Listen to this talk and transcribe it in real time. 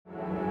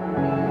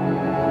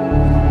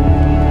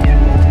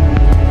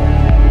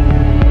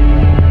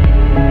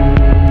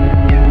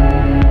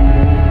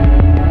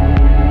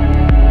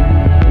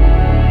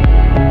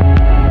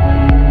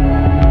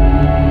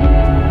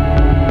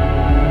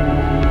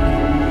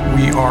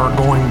We are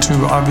going to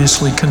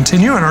obviously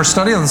continue in our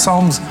study of the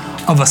Psalms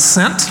of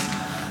Ascent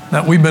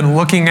that we've been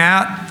looking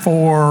at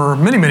for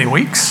many, many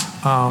weeks.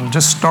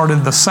 Just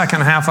started the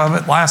second half of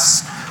it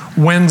last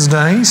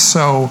Wednesday.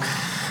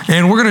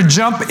 And we're going to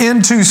jump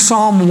into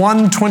Psalm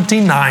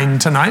 129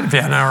 tonight, if you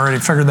hadn't already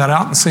figured that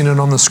out and seen it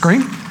on the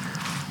screen.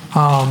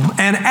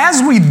 And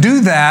as we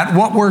do that,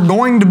 what we're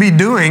going to be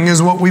doing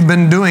is what we've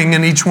been doing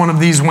in each one of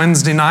these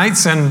Wednesday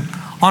nights. And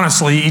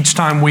honestly, each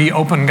time we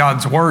open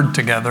God's Word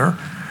together,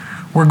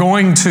 we're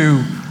going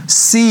to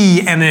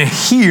see and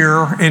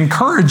hear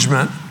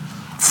encouragement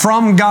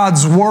from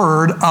God's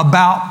Word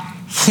about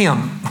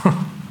Him.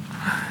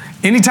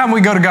 Anytime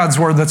we go to God's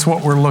Word, that's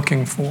what we're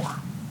looking for.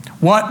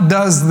 What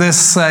does this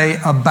say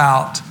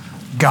about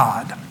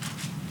God?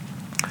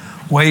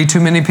 Way too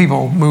many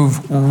people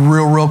move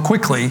real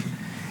quickly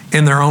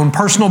in their own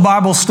personal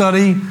Bible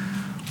study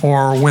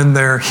or when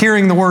they're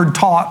hearing the Word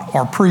taught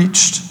or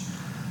preached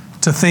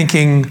to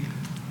thinking,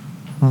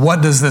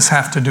 what does this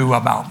have to do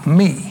about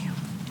me?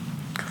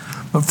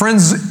 But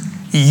friends,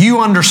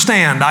 you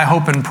understand, I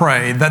hope and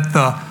pray, that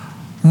the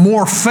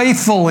more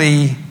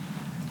faithfully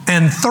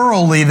and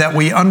thoroughly that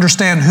we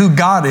understand who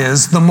God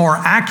is, the more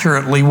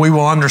accurately we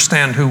will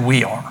understand who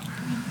we are.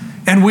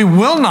 And we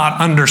will not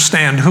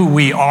understand who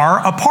we are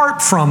apart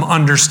from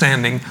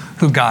understanding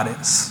who God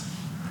is.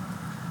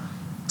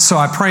 So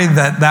I pray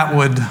that that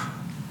would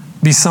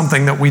be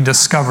something that we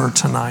discover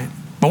tonight.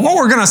 But what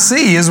we're going to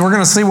see is we're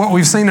going to see what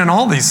we've seen in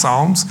all these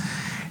Psalms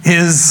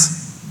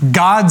is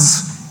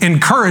God's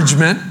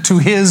encouragement to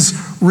His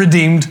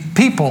redeemed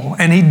people.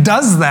 And He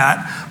does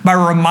that by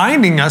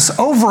reminding us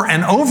over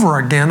and over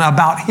again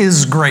about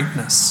His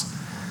greatness.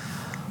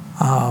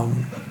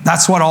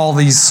 That's what all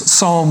these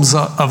Psalms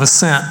of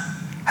Ascent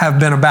have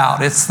been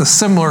about. It's the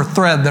similar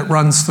thread that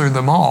runs through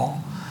them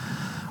all.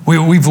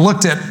 We've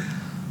looked at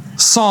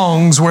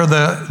songs where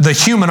the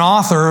human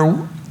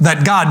author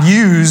that God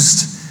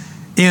used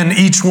in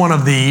each one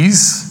of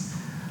these.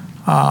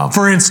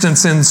 For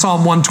instance, in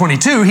Psalm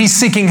 122, he's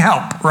seeking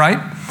help, right?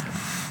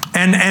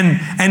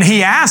 And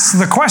he asks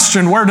the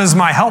question, where does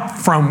my help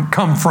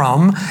come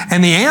from?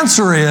 And the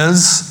answer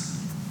is,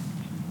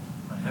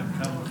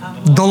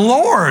 the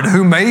Lord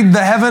who made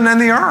the heaven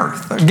and the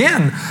earth.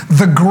 Again,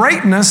 the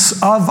greatness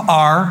of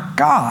our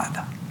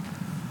God.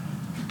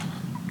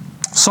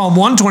 Psalm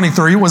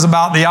 123 was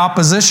about the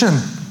opposition.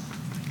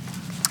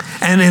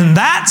 And in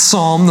that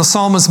psalm, the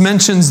psalmist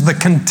mentions the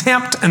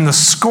contempt and the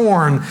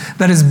scorn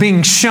that is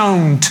being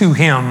shown to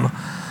him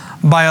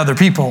by other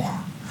people.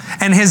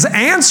 And his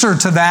answer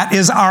to that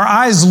is our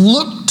eyes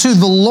look to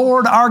the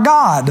Lord our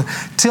God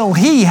till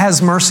He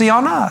has mercy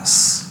on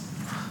us.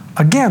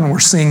 Again, we're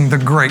seeing the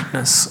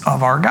greatness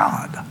of our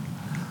God.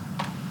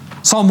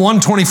 Psalm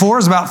 124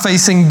 is about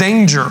facing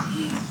danger.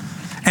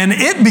 And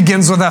it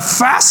begins with a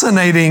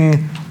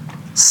fascinating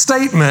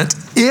statement.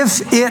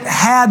 If it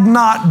had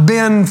not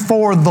been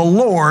for the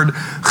Lord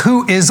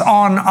who is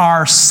on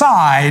our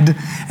side,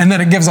 and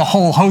then it gives a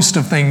whole host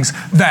of things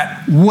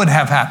that would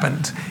have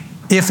happened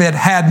if it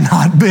had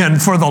not been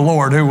for the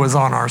Lord who was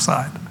on our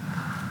side.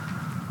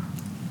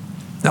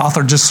 The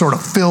author just sort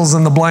of fills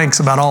in the blanks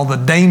about all the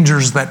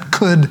dangers that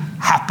could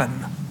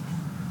happen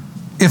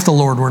if the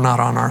Lord were not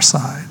on our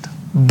side.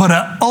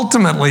 But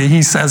ultimately,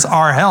 he says,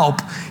 our help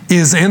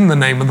is in the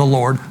name of the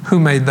Lord who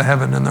made the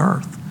heaven and the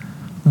earth.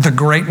 The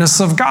greatness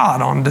of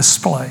God on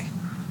display.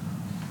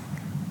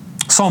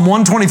 Psalm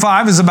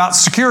 125 is about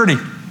security.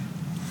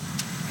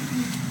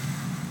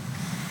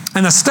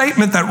 And the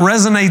statement that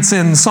resonates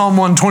in Psalm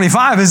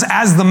 125 is,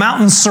 as the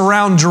mountains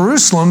surround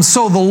Jerusalem,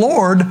 so the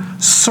Lord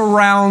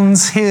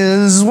surrounds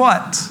His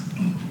what?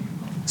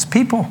 His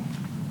people.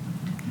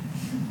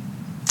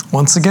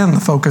 Once again, the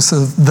focus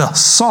of the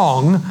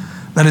song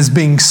that is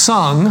being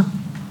sung,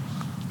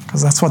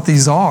 because that's what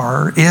these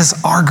are, is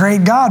our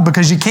great God,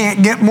 because you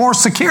can't get more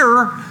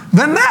secure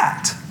than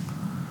that.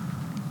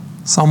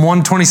 Psalm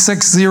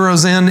 126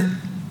 zeroes in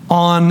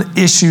on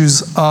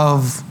issues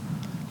of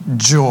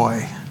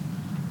joy.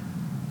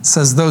 It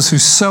says, those who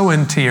sow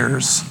in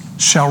tears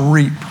shall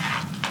reap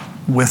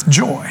with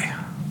joy.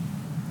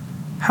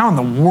 How in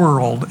the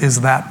world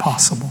is that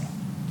possible?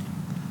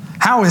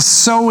 How is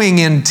sowing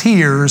in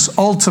tears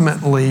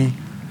ultimately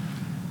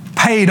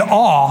paid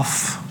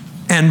off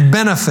and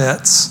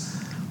benefits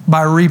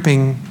by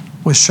reaping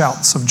with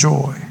shouts of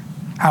joy?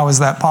 How is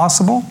that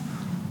possible?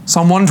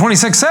 Psalm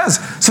 126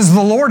 says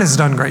the Lord has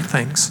done great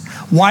things.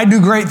 Why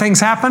do great things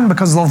happen?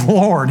 Because of the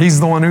Lord.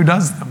 He's the one who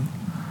does them.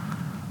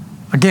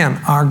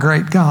 Again, our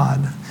great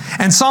God.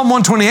 And Psalm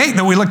 128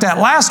 that we looked at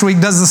last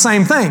week does the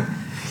same thing.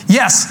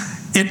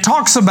 Yes, it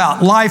talks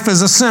about life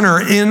as a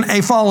sinner in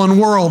a fallen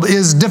world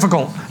is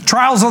difficult.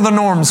 Trials are the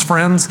norms,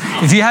 friends.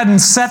 If you hadn't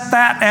set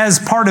that as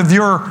part of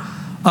your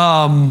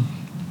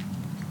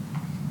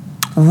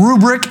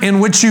rubric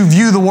in which you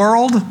view the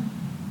world,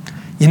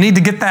 you need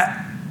to get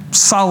that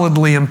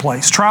solidly in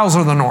place. Trials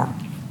are the norm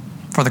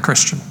for the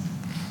Christian.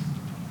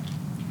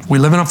 We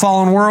live in a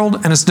fallen world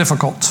and it's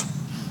difficult.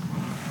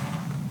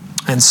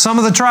 And some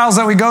of the trials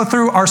that we go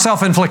through are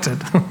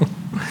self-inflicted.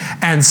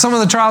 And some of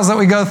the trials that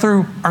we go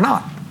through are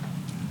not.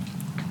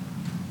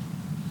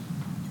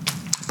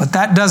 But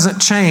that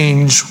doesn't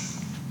change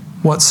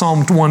what Psalm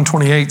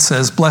 128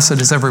 says, blessed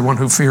is everyone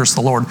who fears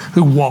the Lord,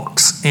 who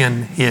walks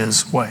in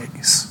his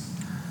ways.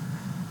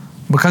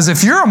 Because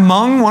if you're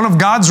among one of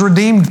God's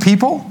redeemed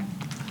people,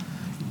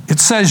 it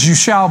says you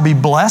shall be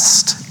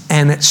blessed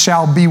and it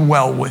shall be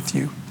well with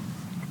you.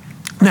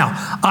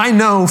 Now, I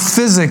know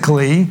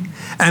physically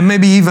and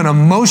maybe even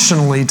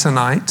emotionally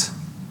tonight,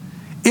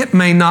 it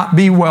may not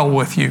be well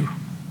with you.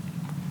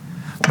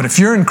 But if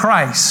you're in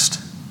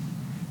Christ,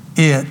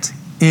 it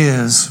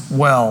is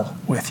well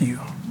with you.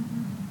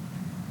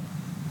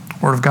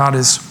 Word of God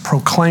is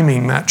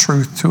proclaiming that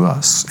truth to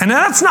us. And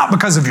that's not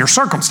because of your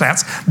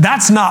circumstance.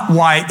 That's not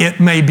why it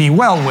may be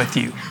well with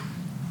you.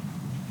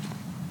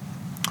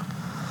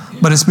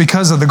 But it's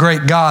because of the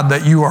great God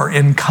that you are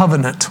in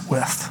covenant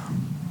with,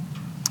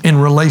 in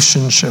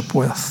relationship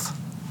with.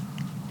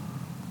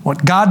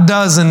 What God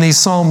does in these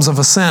Psalms of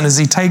Ascent is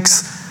He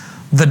takes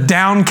the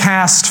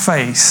downcast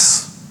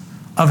face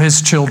of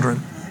His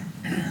children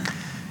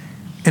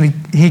and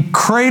He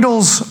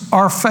cradles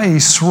our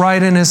face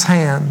right in His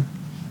hand.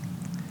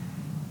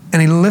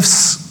 And He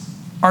lifts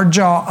our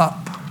jaw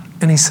up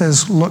and He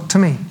says, look to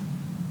me.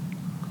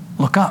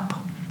 Look up.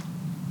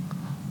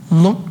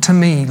 Look to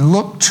me.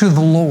 Look to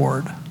the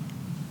Lord.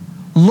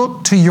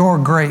 Look to your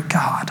great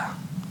God,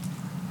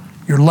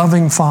 your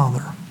loving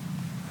Father.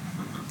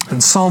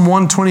 And Psalm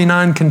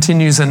 129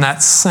 continues in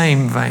that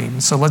same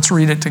vein. So let's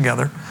read it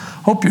together.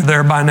 Hope you're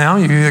there by now.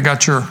 You either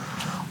got your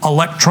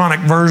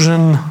electronic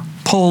version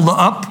pulled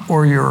up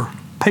or your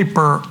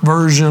paper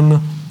version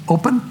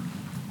open.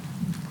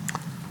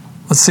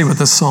 Let's see what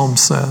this psalm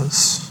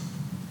says.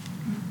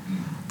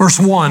 Verse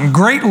 1,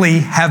 greatly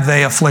have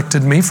they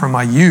afflicted me from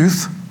my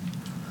youth.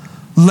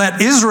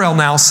 Let Israel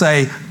now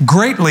say,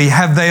 greatly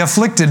have they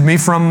afflicted me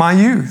from my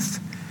youth.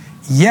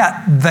 Yet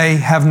they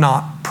have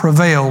not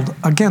prevailed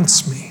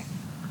against me.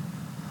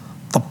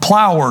 The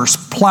plowers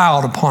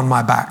plowed upon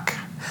my back.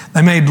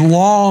 They made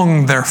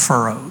long their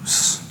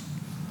furrows.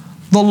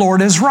 The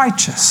Lord is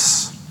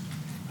righteous.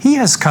 He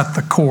has cut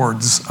the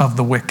cords of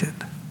the wicked.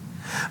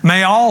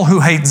 May all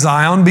who hate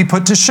Zion be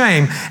put to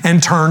shame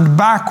and turned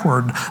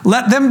backward.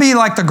 Let them be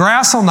like the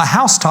grass on the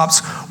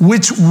housetops,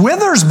 which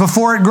withers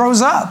before it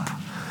grows up,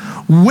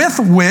 with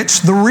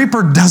which the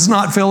reaper does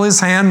not fill his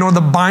hand, nor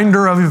the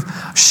binder of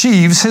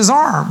sheaves his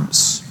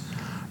arms.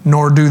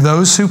 Nor do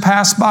those who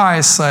pass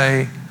by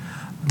say,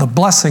 the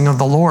blessing of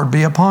the Lord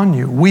be upon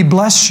you. We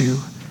bless you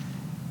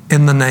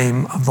in the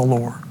name of the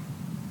Lord.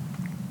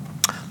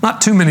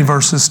 Not too many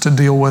verses to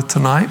deal with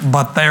tonight,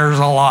 but there's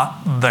a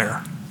lot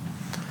there.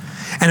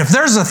 And if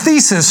there's a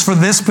thesis for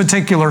this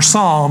particular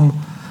psalm,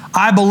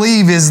 I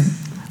believe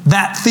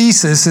that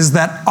thesis is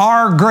that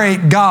our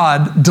great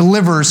God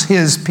delivers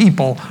His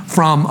people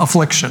from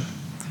affliction.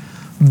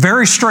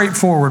 Very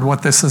straightforward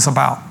what this is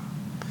about.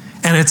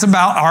 And it's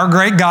about our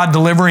great God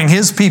delivering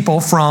His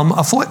people from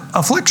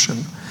affliction.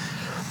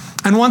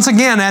 And once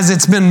again, as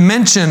it's been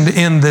mentioned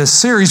in this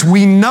series,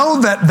 we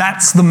know that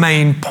that's the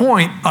main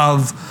point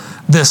of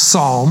this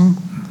psalm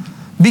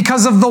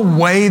because of the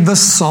way the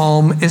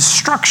psalm is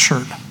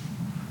structured.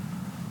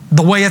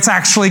 The way it's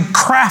actually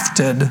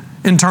crafted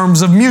in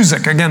terms of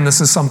music. Again,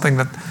 this is something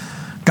that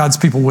God's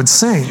people would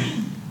sing.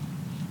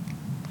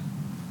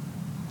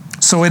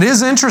 So it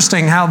is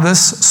interesting how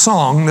this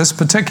song, this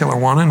particular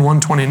one in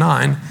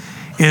 129,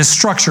 is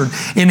structured.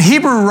 In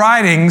Hebrew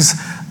writings,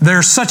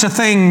 there's such a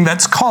thing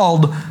that's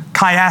called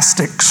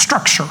chiastic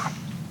structure.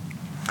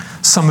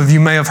 Some of you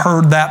may have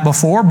heard that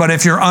before, but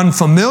if you're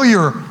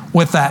unfamiliar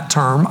with that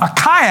term, a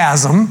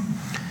chiasm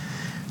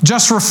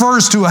just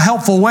refers to a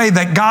helpful way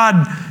that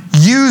God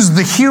used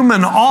the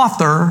human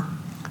author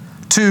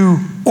to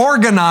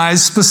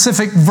organize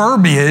specific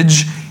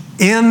verbiage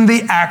in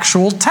the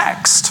actual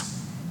text.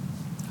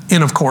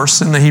 And of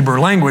course, in the Hebrew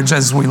language,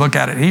 as we look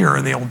at it here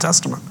in the Old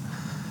Testament.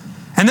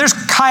 And there's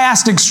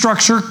chiastic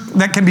structure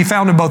that can be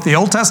found in both the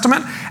Old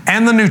Testament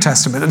and the New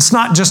Testament. It's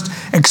not just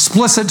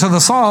explicit to the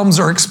Psalms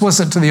or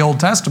explicit to the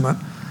Old Testament,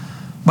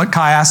 but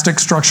chiastic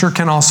structure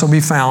can also be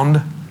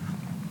found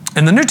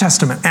in the New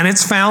Testament. And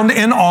it's found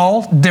in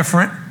all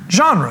different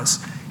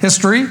genres.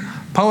 History,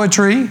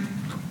 poetry,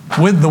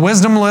 with the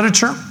wisdom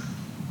literature,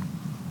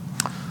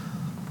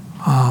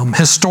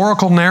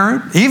 historical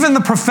narrative, even the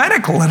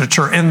prophetic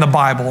literature in the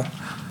Bible,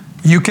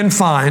 you can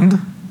find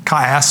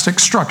chiastic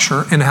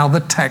structure in how the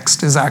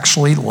text is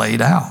actually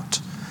laid out.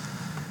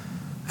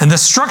 And the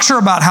structure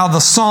about how the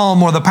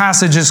psalm or the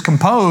passage is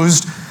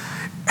composed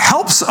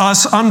helps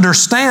us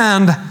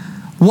understand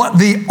what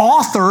the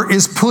author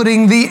is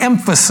putting the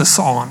emphasis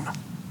on.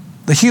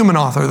 The human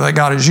author that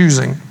God is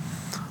using,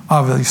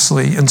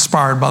 obviously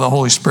inspired by the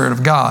Holy Spirit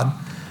of God.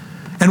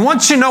 And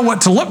once you know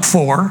what to look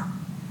for,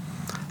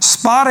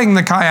 spotting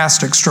the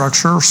chiastic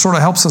structure sort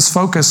of helps us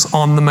focus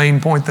on the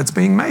main point that's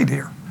being made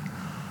here.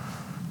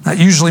 That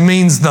usually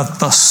means that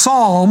the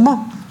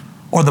psalm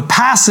or the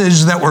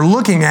passage that we're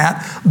looking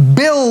at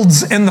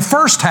builds in the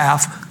first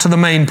half to the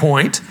main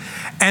point,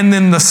 and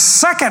then the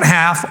second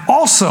half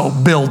also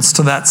builds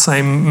to that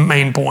same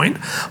main point,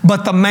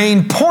 but the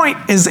main point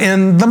is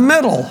in the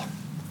middle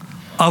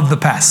of the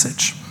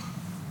passage.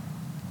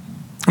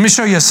 Let me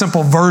show you a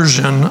simple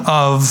version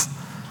of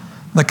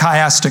the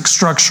chiastic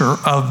structure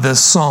of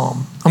this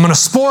psalm. I'm going to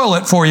spoil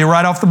it for you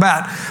right off the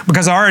bat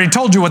because I already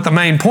told you what the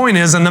main point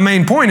is, and the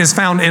main point is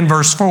found in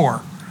verse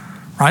 4.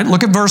 Right?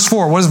 Look at verse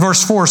 4. What does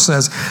verse 4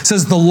 says? It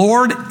says, the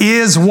Lord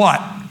is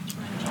what?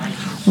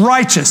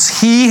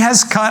 Righteous. He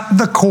has cut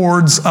the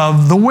cords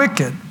of the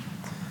wicked.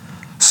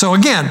 So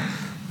again,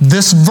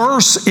 this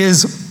verse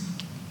is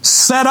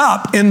set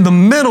up in the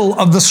middle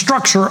of the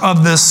structure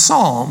of this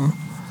psalm.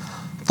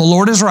 The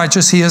Lord is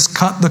righteous. He has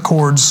cut the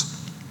cords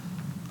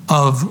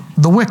of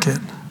the wicked.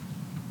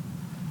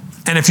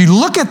 And if you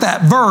look at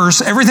that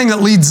verse, everything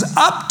that leads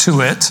up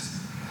to it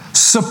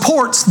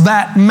supports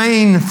that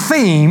main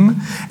theme,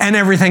 and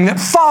everything that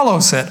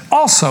follows it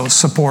also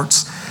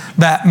supports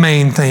that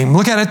main theme.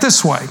 Look at it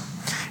this way.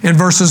 In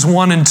verses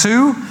 1 and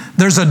 2,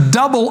 there's a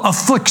double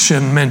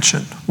affliction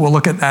mentioned. We'll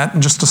look at that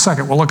in just a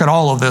second. We'll look at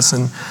all of this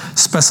in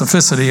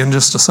specificity in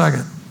just a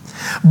second.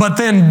 But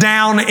then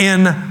down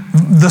in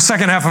the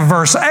second half of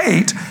verse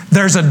 8,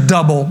 there's a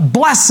double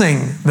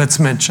blessing that's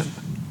mentioned.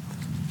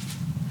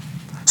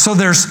 So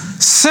there's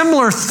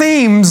similar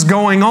themes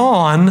going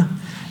on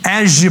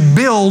as you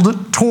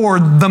build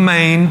toward the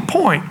main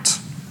point.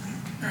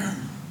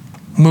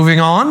 Moving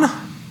on,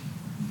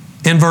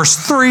 in verse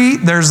 3,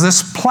 there's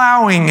this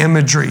plowing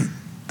imagery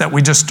that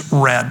we just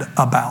read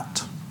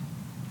about.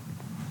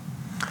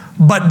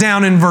 But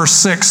down in verse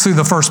 6 through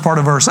the first part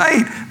of verse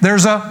 8,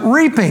 there's a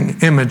reaping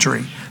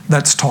imagery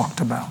that's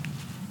talked about.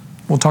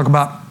 We'll talk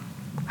about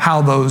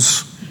how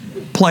those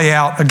play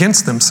out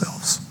against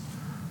themselves.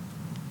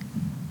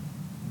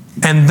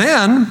 And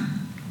then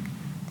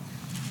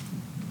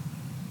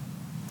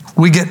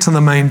we get to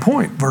the main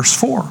point, verse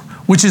 4,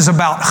 which is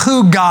about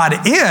who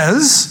God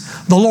is.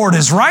 The Lord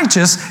is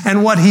righteous,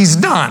 and what He's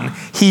done.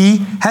 He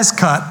has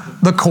cut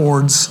the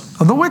cords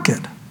of the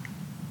wicked.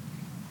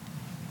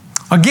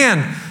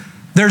 Again,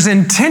 there's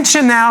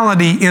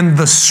intentionality in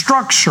the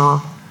structure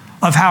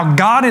of how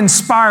God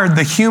inspired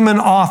the human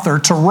author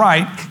to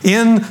write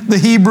in the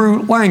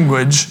Hebrew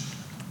language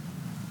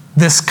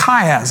this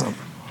chiasm.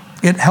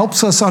 It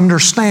helps us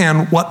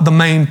understand what the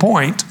main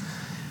point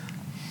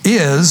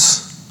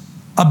is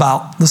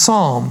about the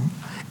psalm.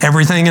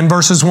 Everything in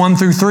verses 1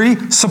 through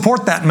 3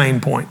 support that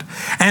main point.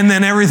 And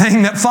then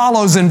everything that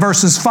follows in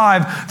verses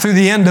 5 through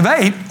the end of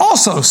 8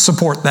 also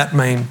support that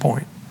main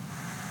point.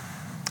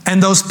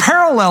 And those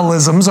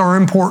parallelisms are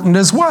important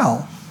as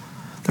well.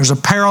 There's a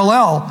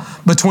parallel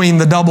between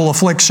the double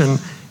affliction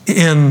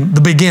in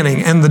the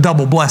beginning and the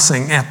double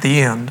blessing at the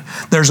end.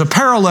 There's a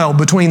parallel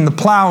between the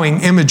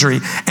plowing imagery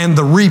and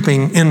the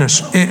reaping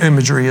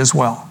imagery as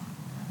well.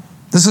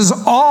 This is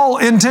all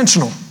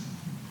intentional.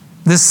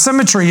 This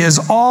symmetry is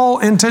all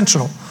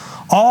intentional.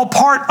 All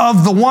part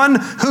of the one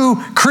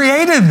who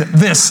created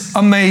this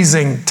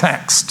amazing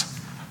text,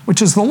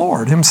 which is the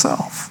Lord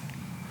Himself.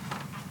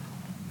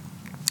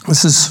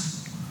 This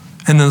is,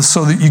 and then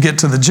so that you get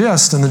to the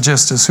gist, and the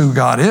gist is who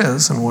God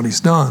is and what He's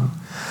done.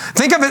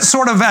 Think of it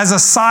sort of as a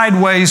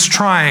sideways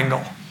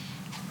triangle,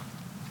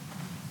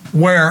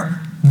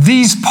 where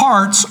these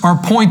parts are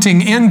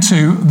pointing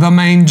into the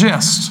main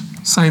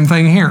gist. Same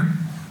thing here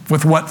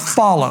with what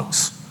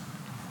follows.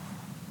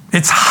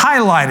 It's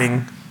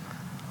highlighting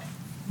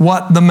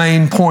what the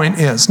main point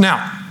is.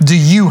 Now, do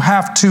you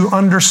have to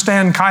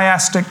understand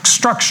chiastic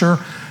structure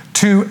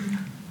to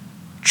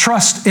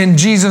trust in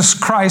Jesus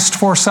Christ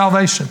for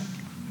salvation?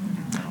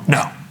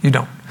 No, you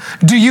don't.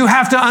 Do you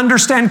have to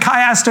understand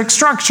chiastic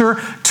structure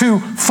to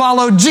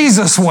follow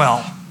Jesus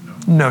well?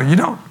 No, you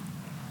don't.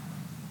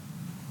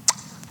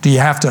 Do you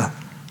have to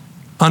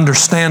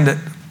understand it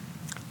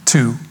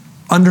to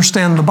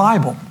understand the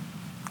Bible?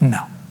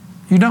 No,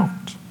 you don't.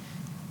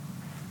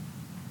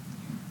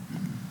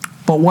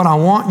 But what I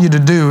want you to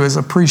do is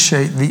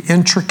appreciate the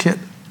intricate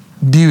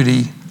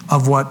beauty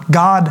of what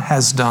God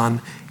has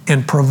done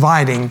in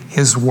providing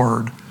His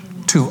Word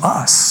to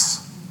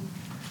us.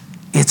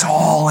 It's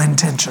all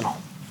intentional.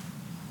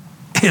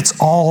 It's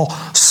all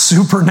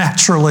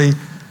supernaturally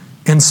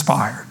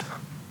inspired.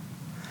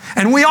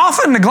 And we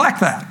often neglect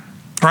that,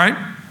 right?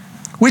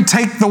 We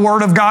take the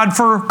Word of God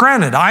for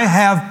granted. I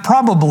have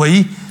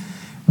probably,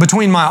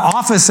 between my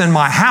office and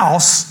my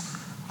house,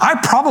 I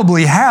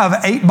probably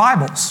have 8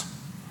 Bibles.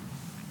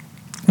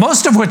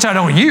 Most of which I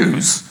don't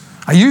use.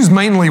 I use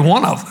mainly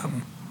one of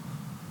them.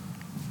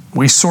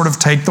 We sort of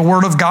take the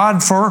Word of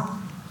God for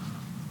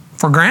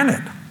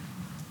granted.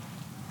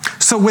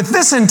 So with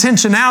this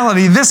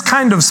intentionality, this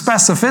kind of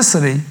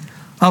specificity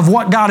of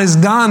what God has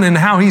done and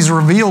how He's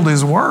revealed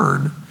His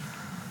Word,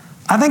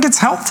 I think it's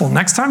helpful.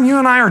 Next time you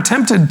and I are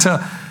tempted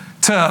to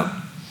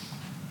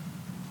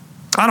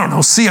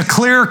see a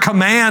clear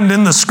command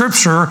in the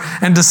Scripture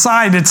and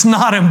decide it's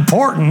not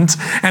important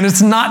and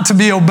it's not to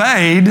be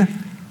obeyed,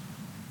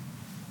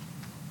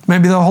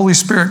 maybe the Holy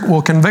Spirit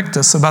will convict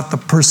us about the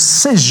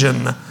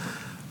precision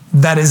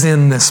that is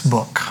in this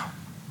book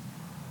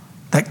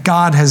that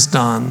God has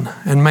done.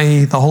 And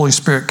may the Holy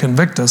Spirit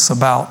convict us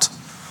about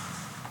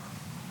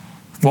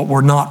what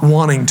we're not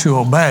wanting to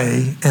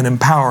obey and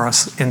empower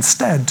us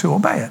instead to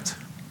obey it,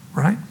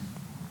 right?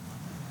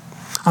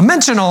 I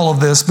mention all of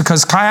this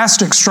because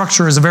chiastic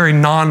structure is a very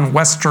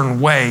non-Western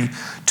way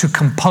to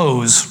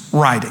compose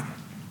writing,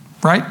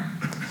 right?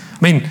 I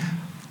mean,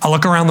 I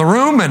look around the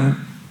room and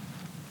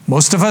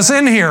most of us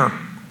in here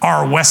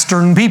are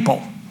Western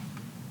people.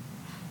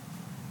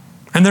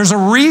 And there's a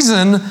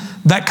reason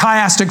that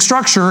chiastic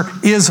structure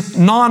is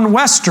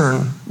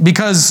non-Western,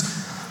 because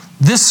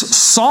this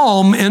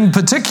psalm in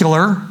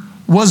particular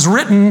was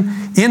written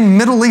in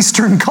Middle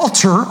Eastern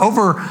culture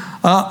over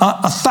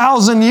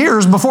 1,000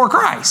 years before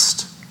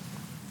Christ.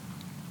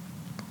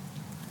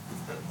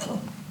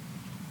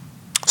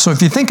 So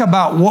if you think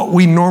about what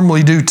we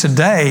normally do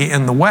today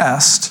in the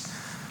West,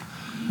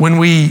 when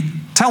we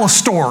tell a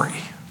story,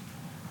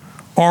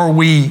 or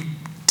we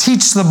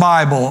teach the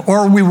Bible,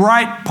 or we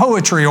write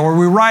poetry, or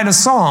we write a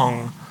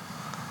song,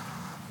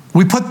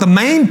 we put the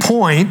main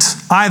point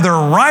either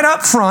right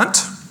up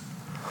front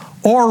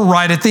or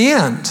right at the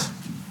end.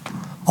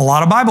 A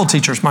lot of Bible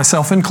teachers,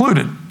 myself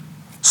included,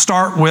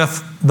 start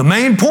with the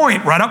main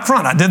point right up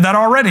front. I did that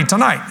already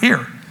tonight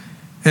here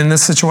in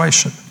this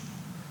situation.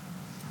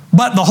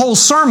 But the whole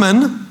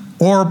sermon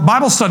or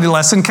Bible study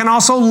lesson can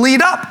also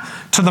lead up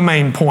to the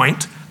main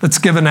point that's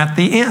given at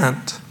the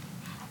end.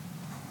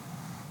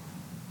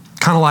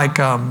 Kind of like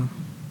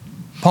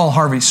Paul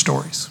Harvey's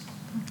stories.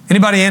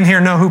 Anybody in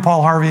here know who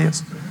Paul Harvey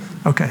is?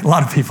 Okay, a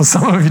lot of people.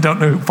 Some of you don't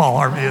know who Paul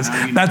Harvey is.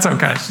 That's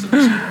okay.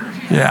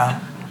 Yeah.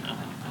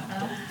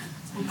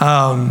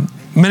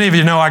 Many of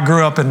you know I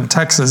grew up in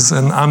Texas,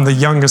 and I'm the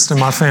youngest in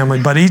my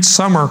family. But each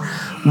summer,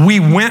 we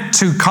went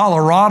to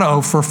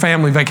Colorado for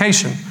family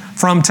vacation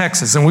from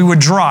Texas. And we would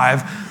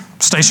drive,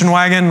 station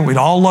wagon, we'd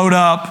all load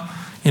up,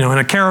 in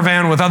a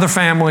caravan with other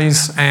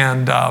families.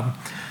 And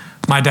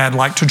my dad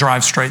liked to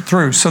drive straight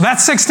through. So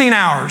that's 16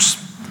 hours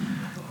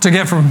to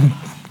get from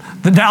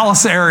the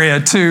Dallas area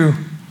to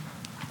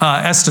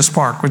Estes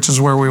Park, which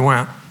is where we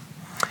went.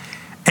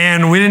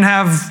 And we didn't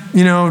have,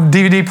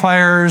 DVD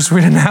players. We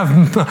didn't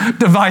have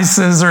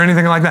devices or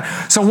anything like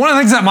that. So one of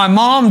the things that my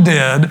mom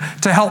did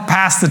to help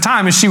pass the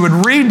time is she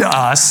would read to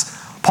us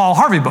Paul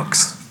Harvey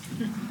books.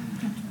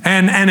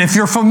 And if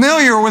you're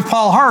familiar with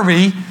Paul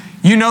Harvey,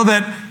 you know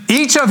that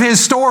each of his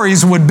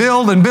stories would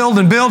build and build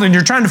and build, and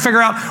you're trying to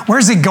figure out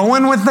where's he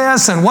going with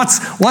this and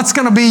what's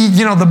going to be,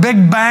 the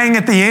big bang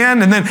at the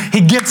end. And then he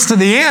gets to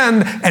the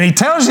end and he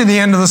tells you the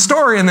end of the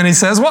story, and then he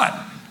says what?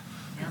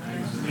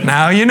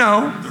 Now you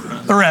know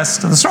the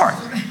rest of the story,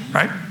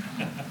 right?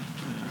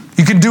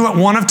 You can do it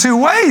one of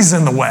two ways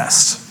in the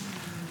West.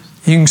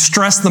 You can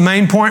stress the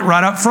main point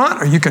right up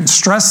front, or you can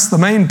stress the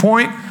main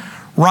point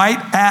right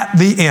at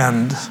the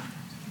end.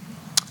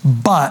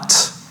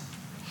 But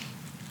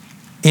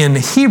in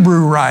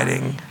Hebrew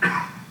writing,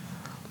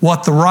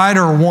 what the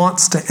writer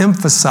wants to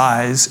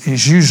emphasize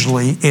is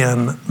usually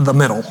in the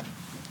middle.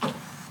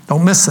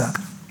 Don't miss that.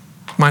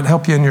 It might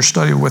help you in your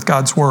study with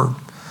God's Word.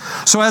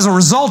 So as a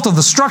result of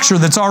the structure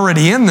that's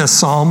already in this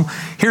psalm,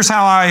 here's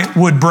how I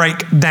would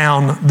break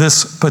down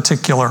this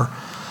particular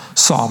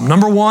psalm.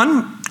 Number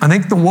one, I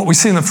think what we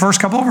see in the first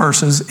couple of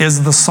verses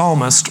is the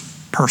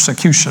psalmist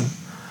persecution.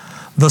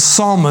 The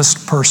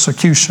psalmist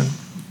persecution.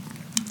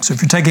 So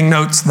if you're taking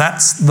notes,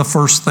 that's the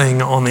first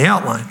thing on the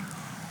outline.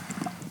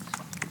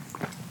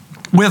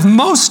 With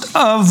most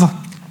of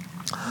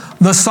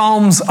the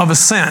Psalms of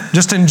Ascent,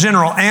 just in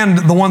general, and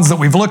the ones that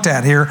we've looked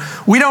at here,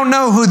 we don't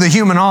know who the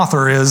human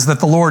author is that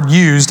the Lord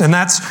used, and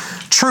that's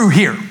true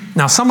here.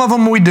 Now, some of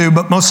them we do,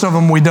 but most of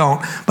them we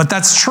don't. But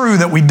that's true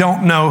that we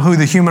don't know who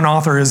the human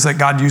author is that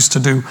God used to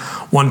do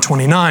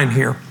 129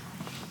 here.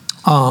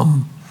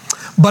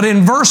 But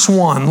in verse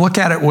 1, look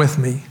at it with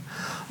me.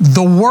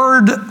 The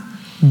word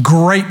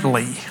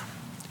greatly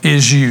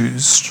is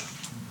used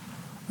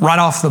right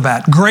off the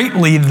bat.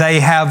 Greatly they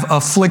have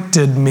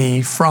afflicted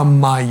me from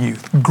my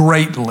youth.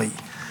 Greatly.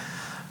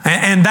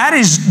 And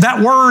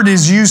that word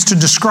is used to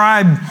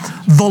describe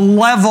the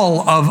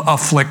level of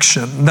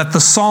affliction that the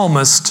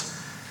psalmist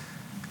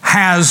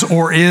has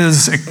or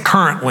is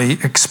currently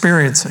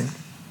experiencing.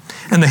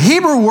 And the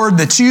Hebrew word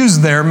that's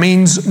used there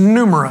means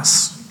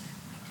numerous.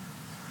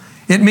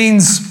 It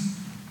means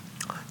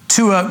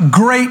to a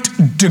great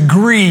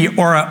degree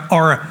or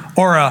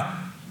a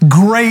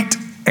great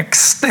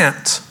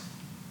extent.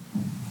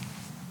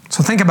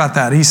 So think about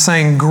that. He's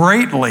saying,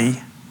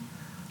 greatly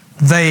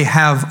they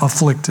have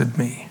afflicted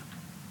me.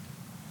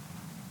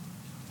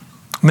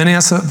 Many of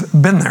us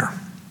have been there.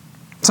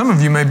 Some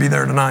of you may be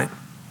there tonight.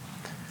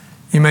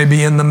 You may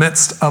be in the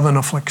midst of an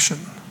affliction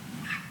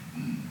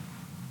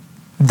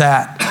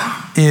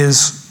that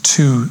is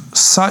to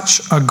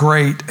such a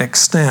great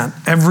extent,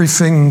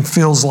 everything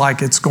feels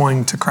like it's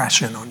going to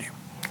crash in on you.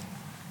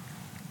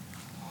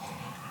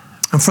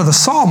 And for the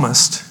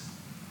psalmist,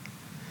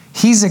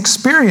 he's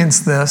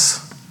experienced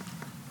this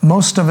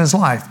most of his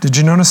life. Did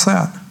you notice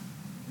that?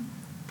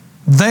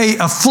 They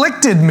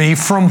afflicted me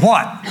from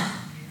what?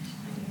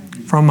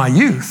 From my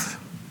youth.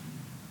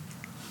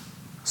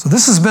 So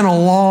this has been a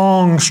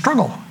long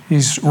struggle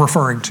he's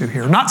referring to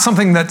here. Not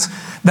something that's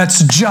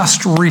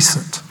just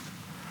recent.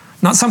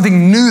 Not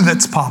something new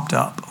that's popped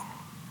up.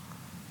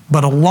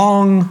 But a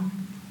long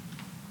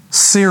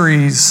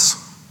series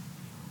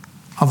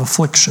of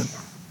affliction.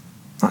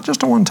 Not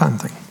just a one-time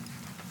thing.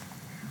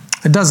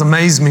 It does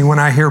amaze me when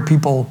I hear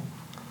people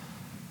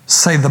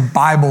say the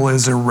Bible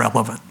is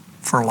irrelevant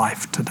for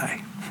life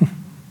today.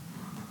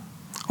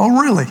 Oh,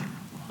 really?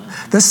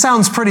 This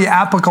sounds pretty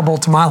applicable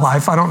to my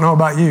life. I don't know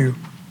about you,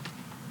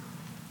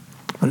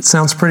 but it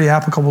sounds pretty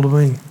applicable to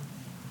me.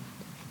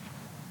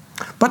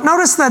 But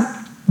notice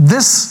that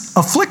this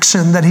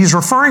affliction that he's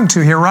referring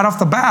to here right off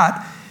the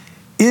bat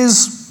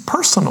is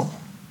personal.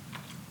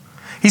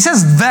 He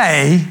says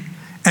they,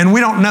 and we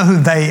don't know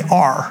who they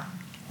are.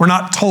 We're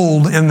not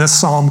told in this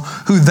psalm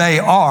who they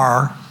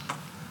are,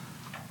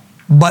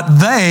 but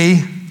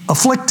they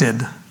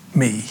afflicted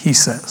me, he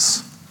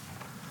says.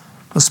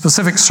 The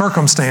specific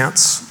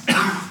circumstance,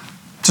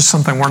 just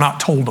something we're not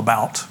told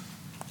about.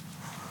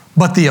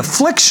 But the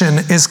affliction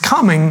is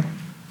coming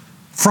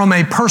from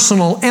a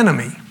personal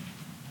enemy.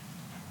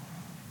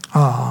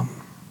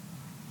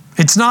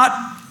 It's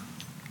not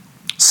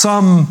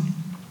some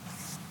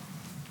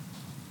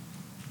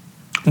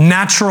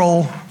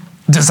natural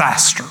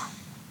disaster.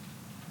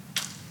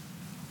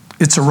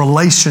 It's a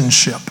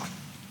relationship.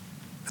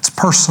 It's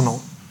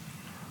personal.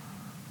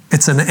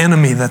 It's an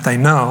enemy that they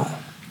know.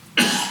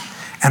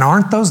 And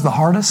aren't those the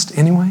hardest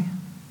anyway?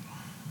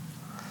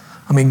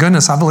 I mean,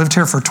 goodness, I've lived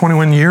here for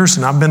 21 years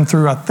and I've been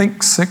through, I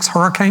think, 6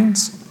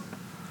 hurricanes.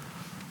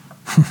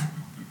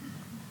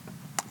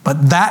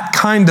 But that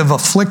kind of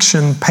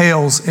affliction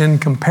pales in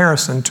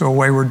comparison to a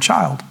wayward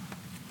child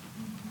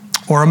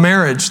or a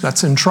marriage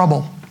that's in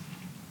trouble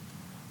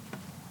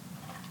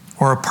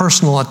or a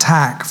personal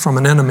attack from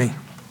an enemy.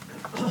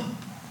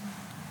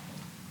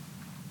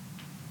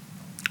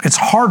 It's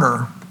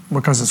harder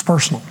because it's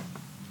personal.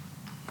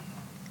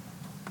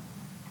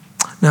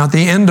 Now, at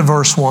the end of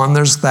verse 1,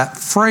 there's that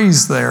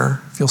phrase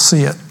there, if you'll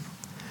see it,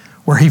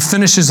 where he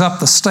finishes up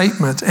the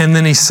statement, and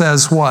then he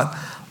says what?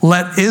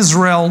 Let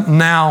Israel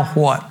now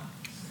what?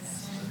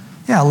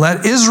 Yeah,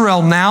 let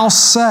Israel now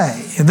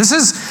say. This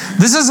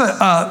is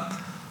a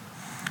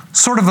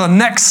sort of a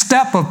next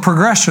step of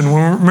progression.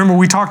 Remember,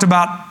 we talked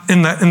about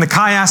in the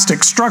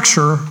chiastic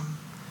structure,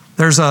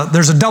 there's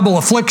a double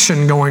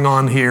affliction going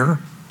on here,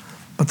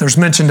 but there's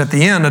mentioned at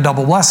the end a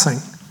double blessing.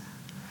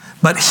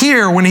 But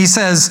here, when he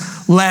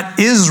says, let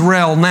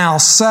Israel now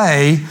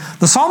say,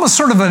 the psalmist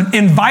sort of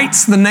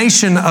invites the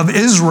nation of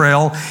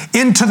Israel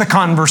into the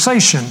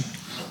conversation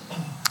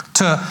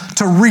to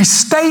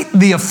restate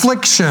the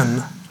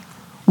affliction,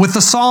 with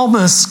the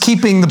psalmist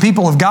keeping the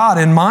people of God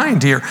in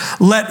mind here.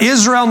 Let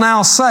Israel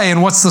now say,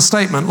 and what's the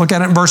statement? Look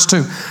at it in verse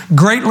 2.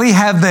 Greatly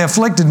have they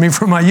afflicted me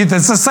from my youth.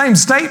 It's the same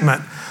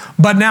statement,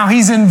 but now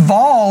he's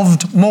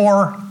involved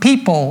more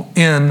people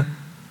in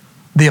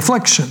the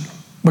affliction,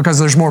 because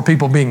there's more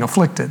people being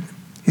afflicted.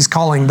 He's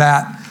calling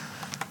that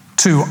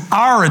to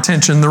our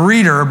attention, the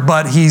reader,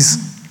 but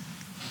he's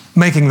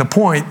making the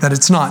point that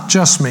it's not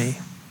just me.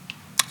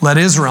 Let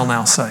Israel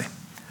now say,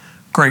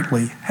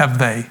 greatly have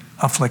they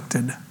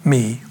afflicted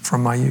me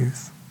from my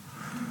youth.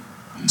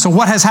 So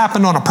what has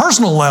happened on a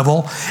personal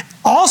level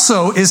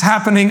also is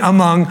happening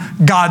among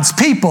God's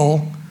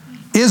people,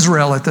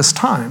 Israel, at this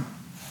time.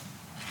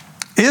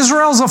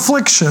 Israel's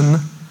affliction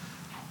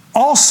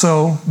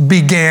also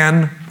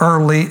began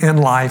early in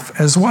life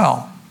as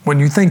well, when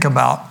you think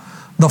about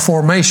the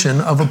formation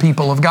of a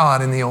people of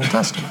God in the Old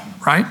Testament,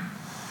 right?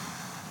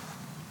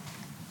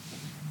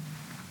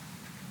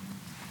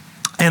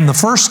 And the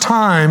first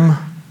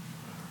time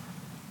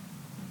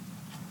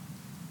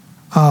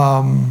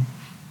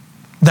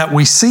that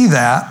we see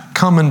that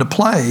come into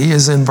play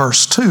is in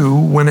verse 2,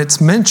 when it's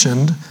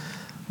mentioned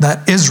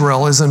that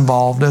Israel is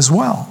involved as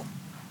well.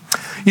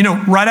 You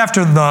know, right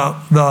after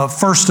the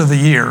first of the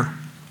year,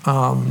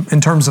 in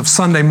terms of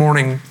Sunday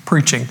morning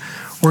preaching,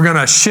 we're going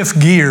to shift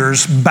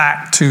gears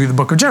back to the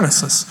book of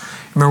Genesis.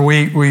 Remember,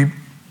 we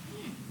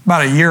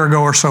about a year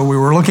ago or so, we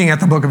were looking at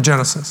the book of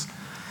Genesis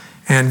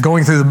and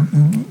going through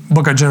the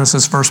book of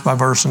Genesis verse by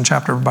verse and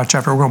chapter by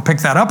chapter. We're going to pick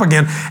that up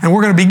again, and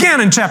we're going to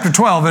begin in chapter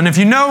 12. And if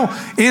you know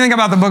anything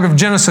about the book of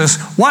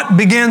Genesis, what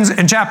begins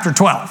in chapter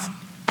 12?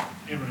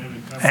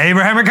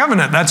 Abrahamic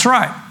covenant. That's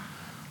right.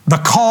 The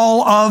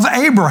call of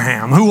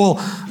Abraham,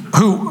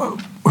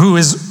 who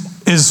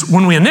is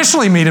when we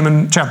initially meet him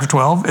in chapter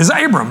 12, is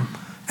Abram,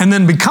 and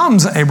then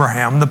becomes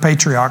Abraham, the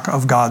patriarch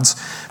of God's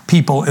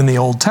people in the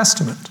Old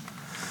Testament.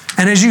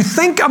 And as you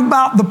think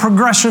about the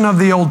progression of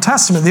the Old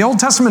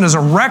Testament is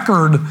a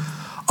record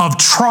of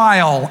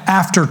trial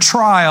after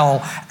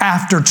trial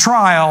after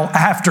trial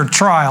after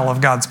trial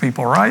of God's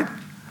people, right?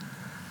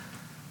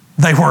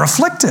 They were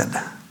afflicted.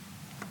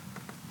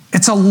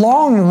 It's a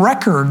long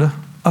record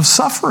of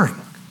suffering.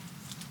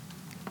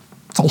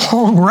 It's a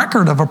long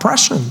record of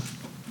oppression.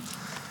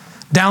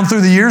 Down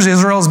through the years,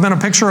 Israel has been a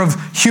picture of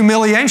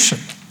humiliation,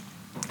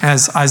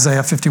 as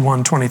Isaiah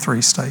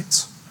 51:23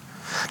 states.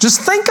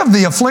 Just think of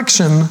the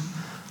affliction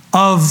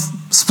of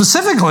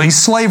specifically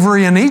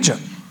slavery in Egypt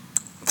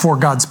for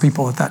God's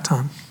people at that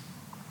time.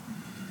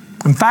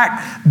 In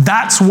fact,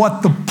 that's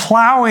what the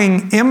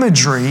plowing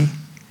imagery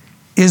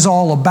is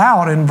all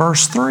about in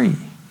verse 3.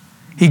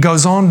 He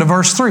goes on to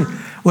verse 3.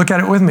 Look at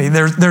it with me.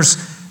 There's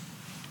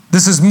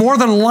This is more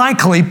than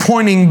likely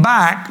pointing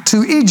back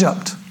to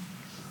Egypt.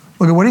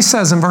 Look at what he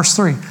says in verse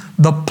 3.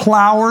 The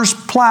plowers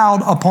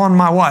plowed upon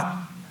my what?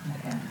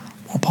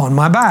 Upon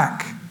my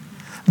back.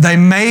 They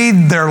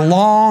made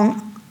long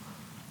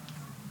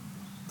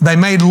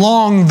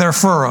their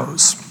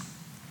furrows.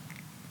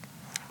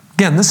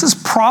 Again, this is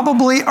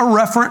probably a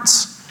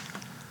reference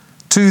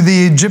to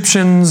the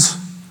Egyptians'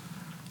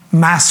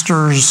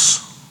 master's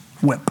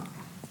whip.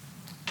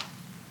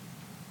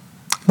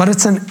 But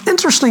it's an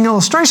interesting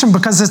illustration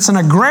because it's an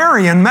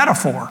agrarian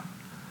metaphor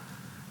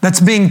that's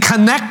being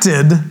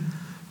connected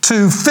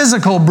to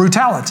physical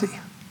brutality.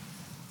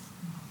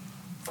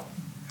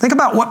 Think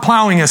about what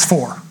plowing is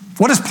for.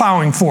 What is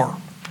plowing for?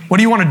 What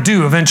do you want to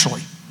do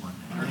eventually?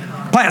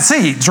 Plant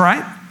seeds,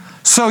 right?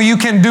 So you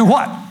can do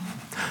what?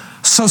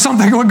 So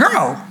something will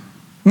grow. I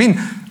mean,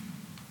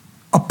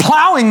 a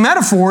plowing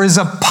metaphor is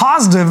a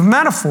positive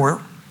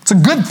metaphor. It's a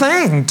good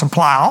thing to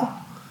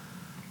plow,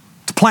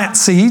 to plant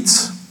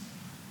seeds,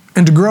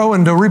 and to grow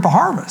and to reap a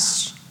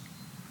harvest.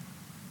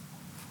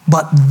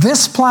 But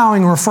this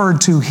plowing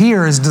referred to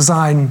here is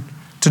designed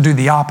to do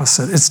the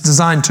opposite. It's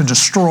designed to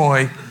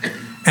destroy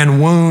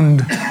and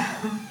wound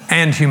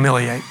and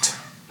humiliate.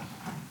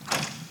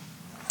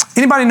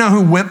 Anybody know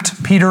who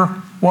whipped Peter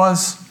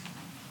was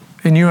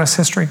in U.S.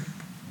 history?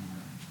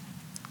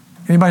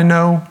 Anybody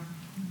know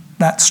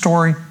that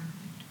story?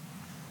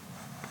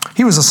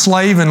 He was a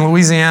slave in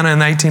Louisiana in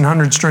the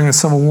 1800s during the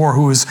Civil War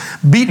who was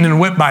beaten and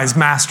whipped by his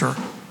master.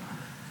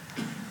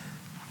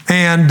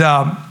 And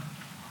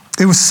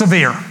it was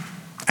severe,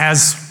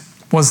 as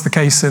was the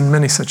case in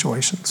many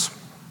situations.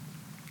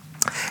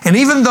 And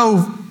even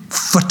though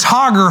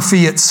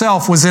photography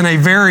itself was in a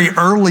very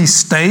early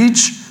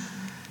stage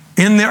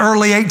in the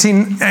early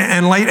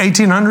and late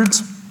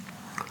 1800s,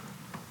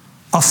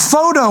 a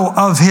photo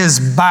of his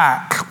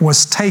back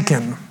was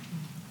taken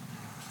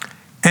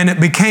and it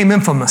became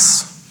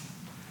infamous.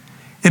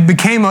 It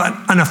became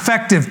an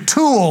effective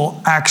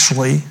tool,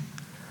 actually,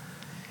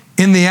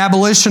 in the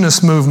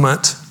abolitionist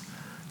movement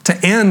to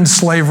end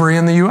slavery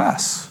in the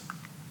U.S.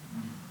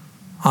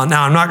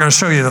 Now, I'm not going to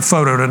show you the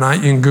photo tonight.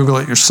 You can Google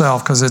it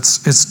yourself because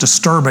it's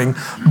disturbing.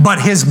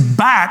 But his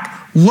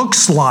back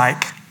looks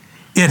like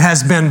it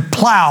has been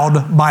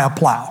plowed by a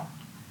plow.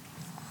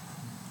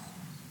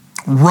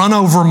 Run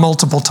over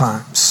multiple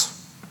times.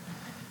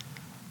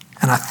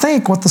 And I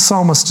think what the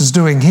psalmist is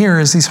doing here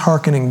is he's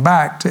hearkening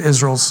back to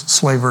Israel's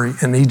slavery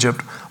in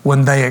Egypt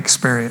when they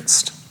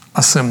experienced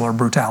a similar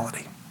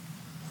brutality.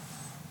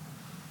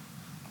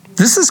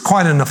 This is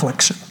quite an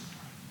affliction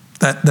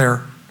that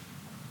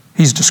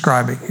he's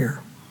describing here.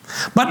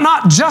 But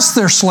not just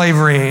their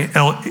slavery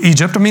in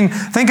Egypt. I mean,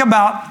 think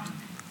about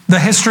the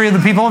history of the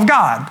people of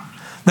God.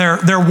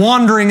 Their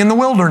wandering in the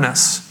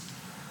wilderness,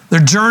 their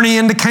journey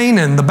into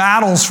Canaan, the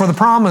battles for the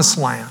promised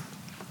land.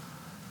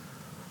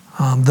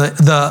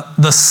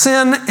 The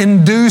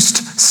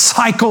sin-induced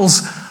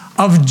cycles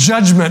of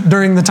judgment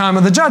during the time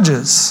of the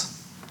judges.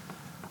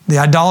 The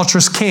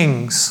idolatrous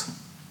kings.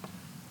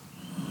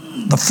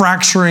 The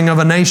fracturing of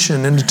a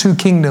nation into two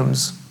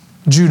kingdoms,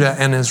 Judah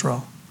and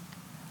Israel.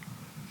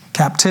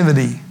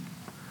 Captivity.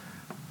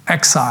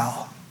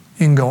 Exile.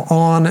 You can go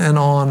on and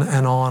on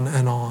and on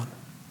and on.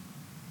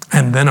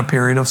 And then a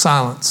period of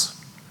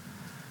silence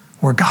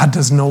where God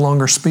does no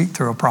longer speak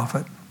through a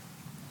prophet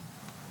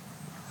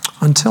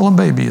until a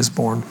baby is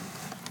born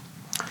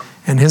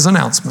and his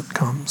announcement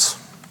comes.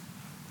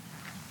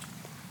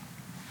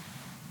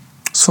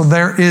 So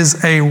there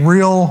is a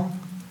real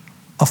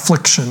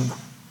affliction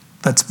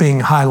that's being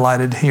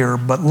highlighted here.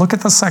 But look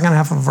at the second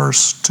half of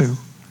verse 2.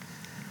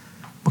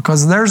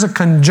 Because there's a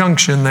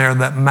conjunction there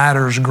that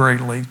matters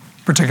greatly,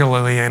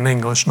 particularly in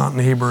English, not in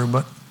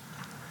Hebrew.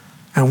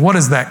 And what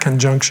is that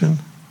conjunction?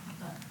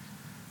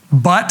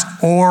 But,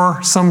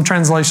 or some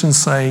translations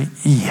say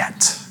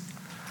yet.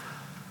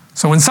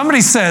 So when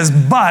somebody says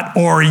but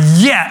or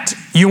yet,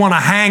 you want to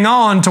hang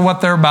on to what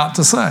they're about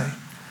to say.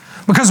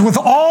 Because with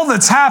all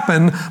that's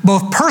happened,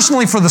 both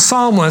personally for the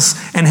psalmist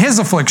and his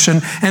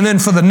affliction, and then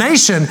for the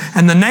nation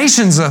and the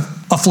nation's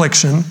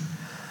affliction,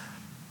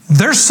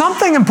 there's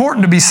something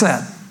important to be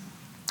said.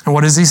 And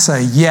what does he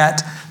say?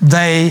 Yet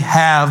they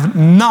have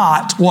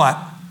not what?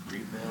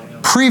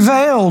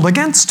 Prevailed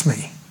against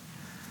me.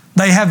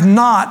 They have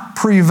not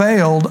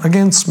prevailed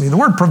against me. The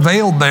word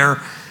prevailed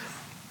there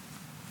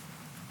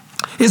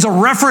is a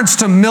reference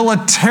to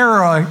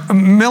military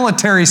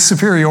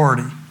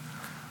superiority.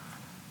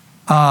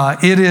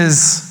 It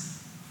is,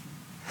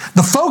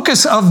 the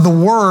focus of the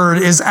word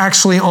is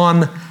actually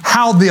on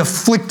how the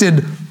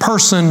afflicted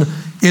person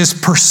is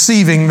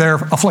perceiving their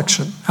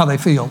affliction, how they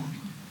feel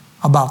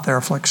about their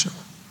affliction.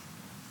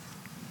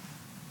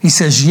 He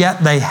says,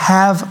 yet they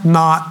have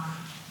not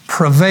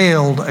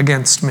prevailed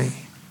against me.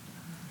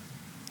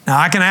 Now,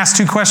 I can ask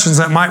two questions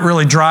that might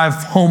really drive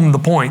home the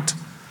point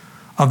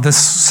of this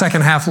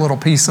second half little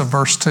piece of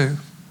verse 2.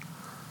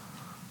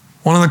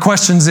 One of the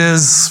questions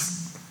is,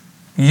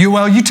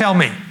 you tell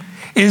me,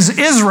 is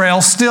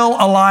Israel still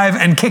alive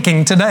and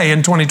kicking today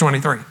in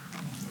 2023?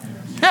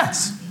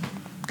 Yes.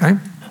 Okay.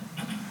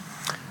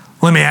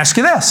 Let me ask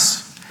you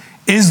this.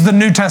 Is the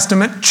New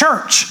Testament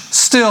church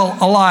still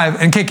alive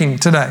and kicking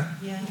today?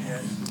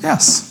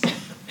 Yes.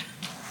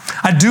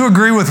 I do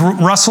agree with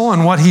Russell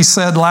and what he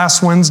said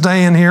last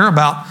Wednesday in here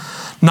about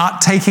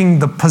not taking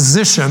the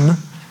position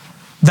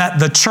that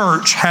the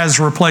church has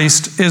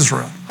replaced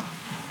Israel.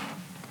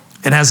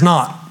 It has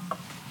not.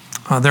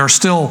 There are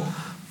still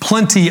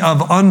plenty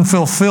of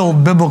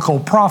unfulfilled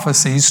biblical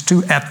prophecies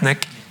to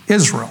ethnic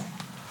Israel.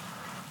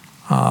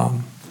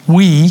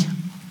 We,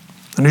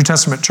 the New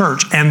Testament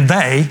church, and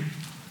they,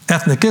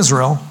 ethnic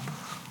Israel,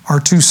 are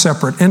two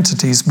separate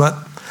entities, but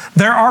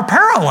there are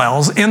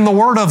parallels in the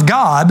Word of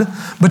God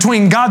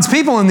between God's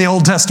people in the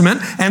Old Testament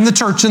and the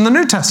church in the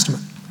New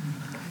Testament.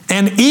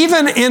 And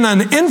even in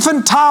an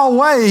infantile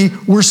way,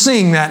 we're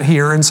seeing that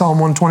here in Psalm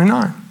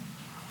 129.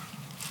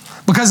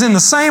 Because in the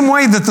same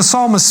way that the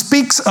psalmist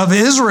speaks of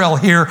Israel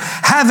here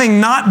having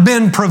not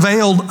been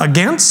prevailed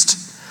against,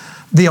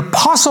 the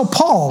Apostle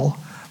Paul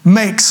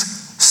makes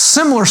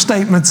similar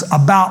statements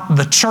about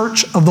the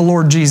church of the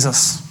Lord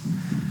Jesus.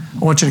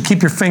 I want you to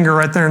keep your finger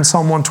right there in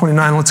Psalm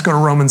 129. Let's go to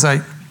Romans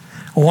 8.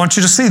 I want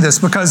you to see this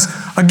because,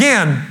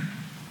 again,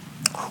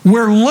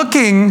 we're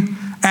looking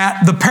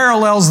at the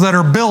parallels that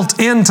are built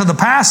into the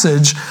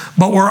passage,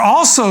 but we're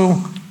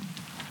also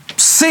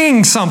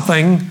seeing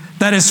something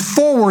that is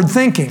forward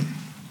thinking.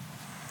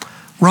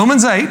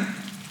 Romans 8,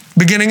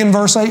 beginning in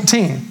verse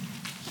 18. And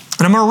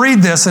I'm going to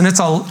read this, and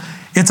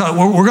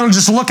we're going to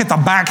just look at the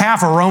back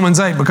half of Romans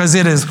 8 because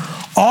it is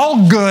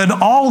all good,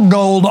 all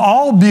gold,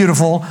 all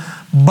beautiful,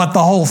 but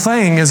the whole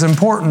thing is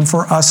important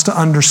for us to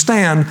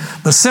understand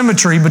the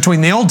symmetry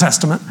between the Old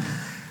Testament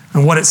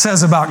and what it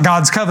says about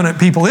God's covenant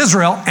people,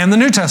 Israel, and the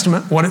New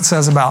Testament, what it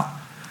says about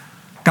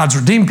God's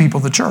redeemed people,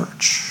 the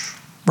church.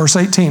 Verse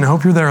 18, I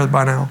hope you're there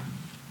by now.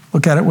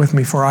 Look at it with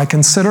me. For I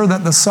consider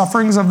that the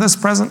sufferings of this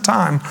present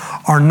time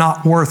are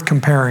not worth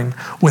comparing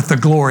with the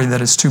glory that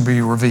is to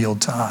be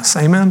revealed to us.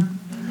 Amen?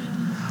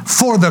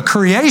 For the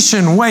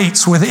creation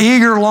waits with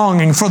eager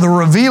longing for the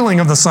revealing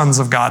of the sons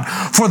of God.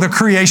 For the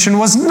creation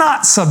was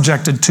not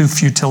subjected to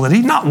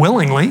futility, not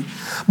willingly,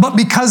 but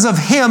because of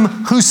Him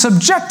who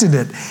subjected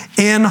it,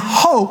 in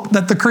hope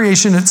that the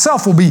creation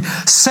itself will be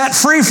set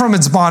free from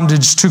its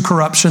bondage to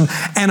corruption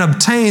and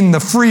obtain the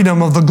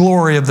freedom of the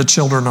glory of the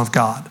children of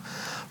God.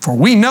 For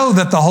we know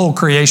that the whole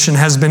creation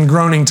has been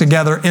groaning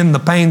together in the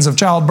pains of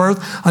childbirth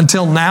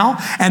until now.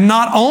 And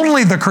not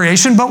only the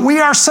creation, but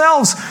we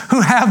ourselves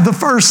who have the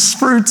first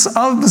fruits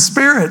of the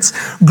spirits,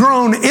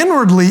 groan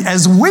inwardly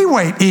as we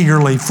wait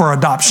eagerly for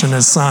adoption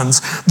as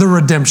sons, the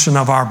redemption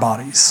of our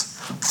bodies.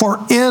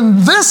 For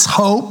in this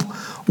hope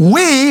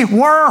we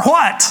were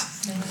what?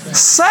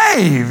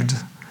 Saved.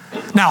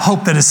 Now,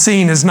 hope that is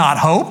seen is not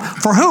hope,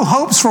 for who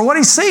hopes for what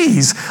he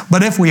sees?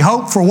 But if we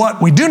hope for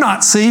what we do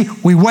not see,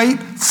 we wait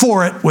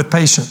for it with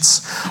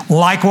patience.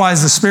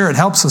 Likewise, the Spirit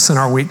helps us in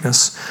our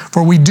weakness,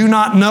 for we do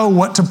not know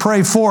what to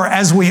pray for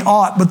as we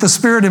ought, but the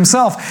Spirit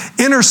Himself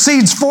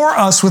intercedes for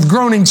us with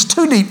groanings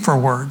too deep for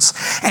words.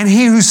 And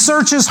He who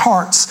searches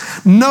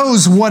hearts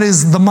knows what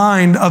is the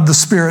mind of the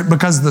Spirit,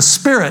 because the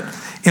Spirit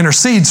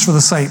intercedes for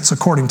the saints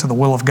according to the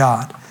will of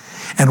God.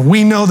 And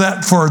we know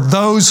that for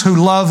those who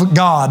love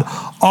God,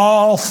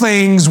 all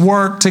things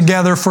work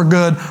together for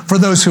good for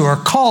those who are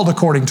called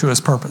according to His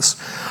purpose.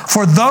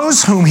 For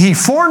those whom He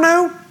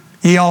foreknew,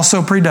 He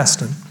also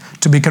predestined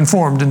to be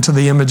conformed into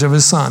the image of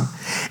His Son,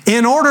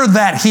 in order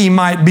that He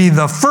might be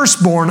the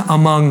firstborn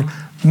among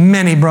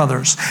many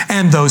brothers.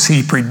 And those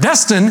He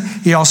predestined,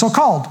 He also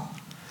called.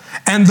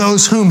 And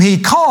those whom He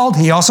called,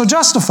 He also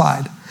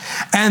justified.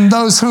 And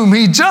those whom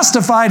He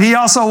justified, He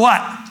also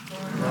what?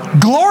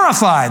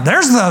 Glorified.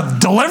 There's the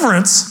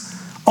deliverance,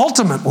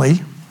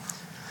 ultimately.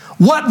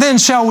 What then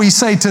shall we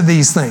say to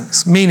these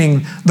things?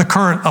 Meaning the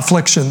current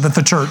affliction that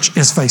the church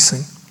is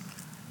facing.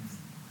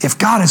 If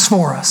God is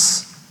for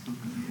us,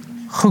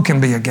 who can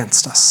be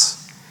against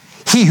us?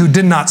 He who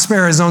did not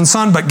spare His own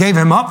Son, but gave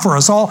Him up for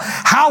us all,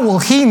 how will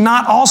He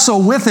not also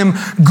with Him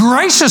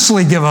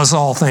graciously give us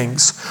all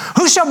things?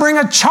 Who shall bring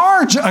a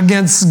charge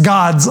against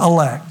God's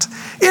elect?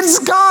 It's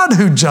God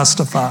who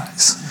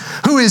justifies.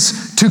 Who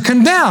is to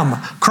condemn?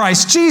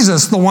 Christ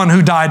Jesus, the one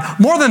who died.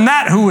 More than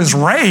that, who is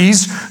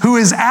raised, who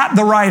is at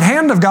the right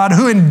hand of God,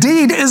 who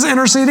indeed is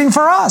interceding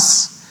for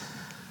us.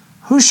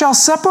 Who shall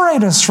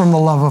separate us from the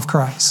love of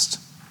Christ?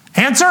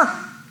 Answer?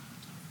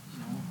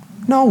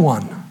 No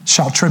one.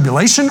 Shall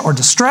tribulation or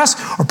distress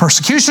or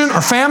persecution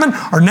or famine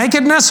or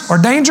nakedness or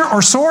danger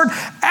or sword?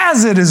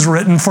 As it is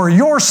written, for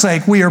your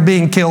sake we are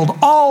being killed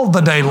all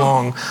the day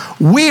long.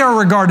 We are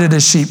regarded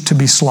as sheep to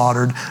be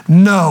slaughtered.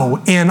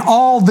 No, in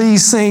all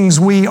these things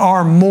we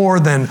are more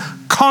than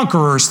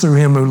conquerors through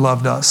Him who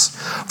loved us.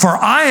 For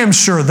I am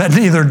sure that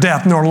neither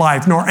death, nor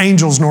life, nor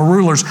angels, nor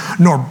rulers,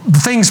 nor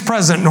things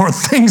present, nor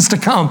things to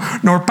come,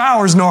 nor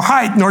powers, nor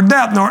height, nor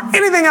depth, nor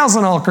anything else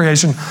in all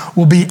creation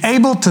will be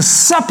able to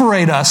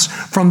separate us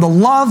from the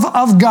love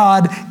of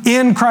God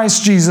in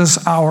Christ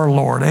Jesus our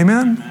Lord.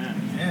 Amen?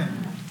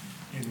 Amen.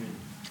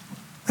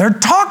 They're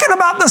talking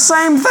about the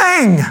same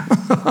thing.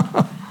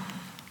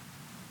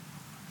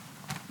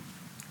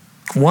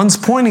 One's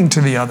pointing to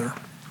the other.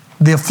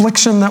 The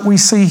affliction that we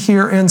see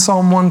here in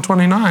Psalm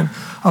 129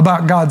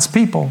 about God's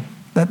people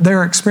that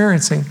they're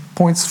experiencing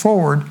points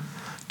forward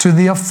to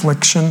the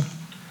affliction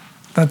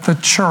that the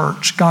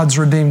church, God's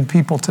redeemed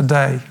people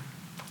today,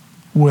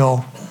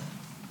 will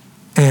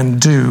and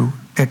do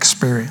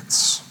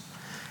experience.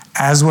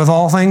 As with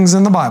all things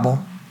in the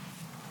Bible,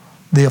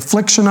 the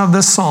affliction of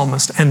this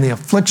psalmist and the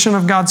affliction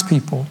of God's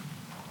people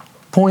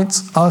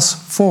points us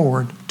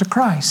forward to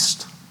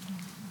Christ,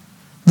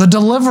 the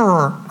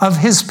deliverer of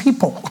His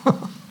people,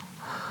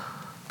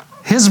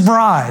 His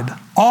bride,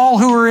 all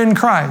who are in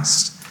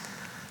Christ.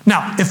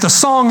 Now, if the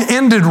song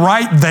ended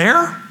right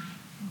there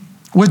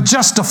with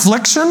just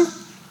affliction,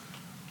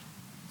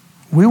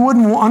 we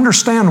wouldn't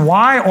understand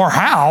why or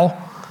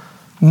how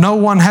no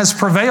one has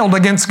prevailed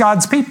against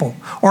God's people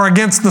or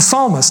against the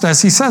psalmist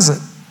as he says it.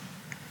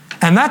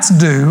 And that's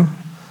due,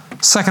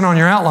 second on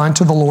your outline,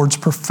 to the Lord's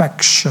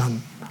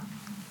perfection.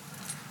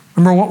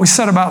 Remember what we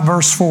said about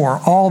verse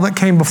 4. All that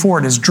came before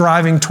it is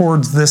driving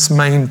towards this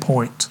main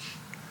point.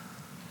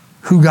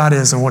 Who God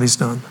is and what He's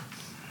done.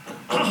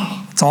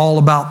 It's all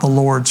about the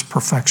Lord's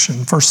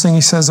perfection. First thing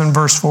He says in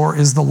verse 4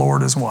 is the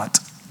Lord is what?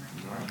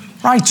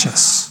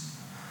 Righteous.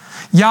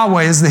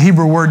 Yahweh is the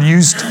Hebrew word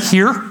used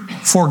here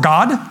for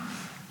God.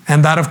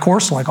 And that, of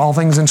course, like all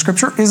things in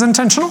Scripture, is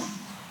intentional.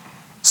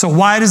 So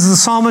why does the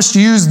psalmist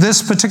use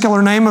this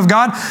particular name of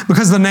God?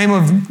 Because the name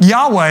of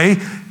Yahweh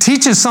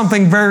teaches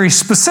something very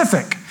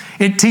specific.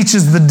 It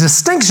teaches the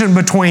distinction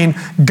between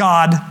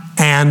God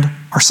and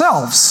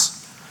ourselves.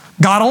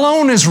 God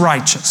alone is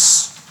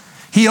righteous.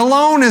 He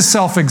alone is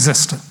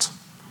self-existent.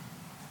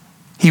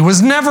 He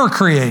was never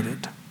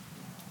created.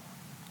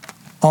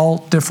 All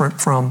different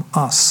from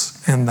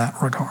us in that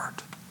regard.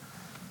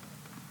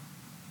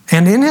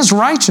 And in His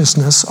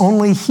righteousness,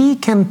 only He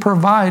can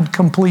provide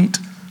complete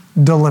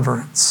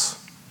deliverance.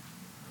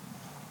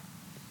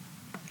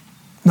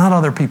 Not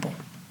other people.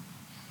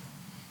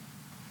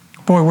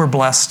 Boy, we're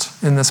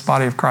blessed in this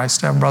body of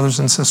Christ to have brothers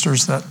and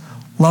sisters that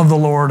love the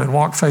Lord and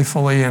walk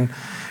faithfully. And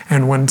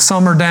when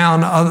some are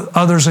down,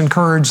 others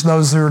encourage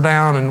those who are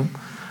down.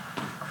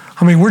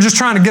 And we're just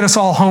trying to get us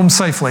all home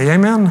safely.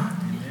 Amen?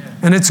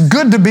 And it's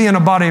good to be in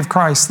a body of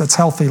Christ that's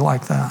healthy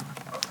like that.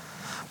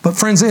 But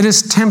friends, it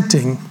is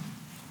tempting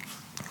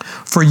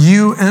for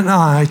you and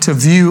I to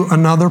view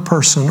another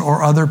person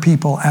or other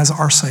people as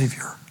our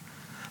Savior.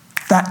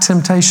 That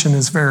temptation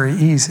is very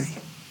easy.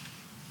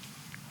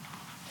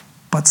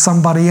 But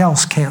somebody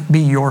else can't be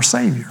your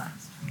Savior.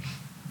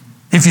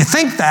 If you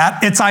think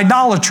that, it's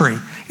idolatry.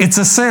 It's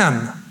a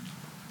sin.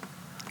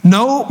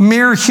 No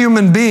mere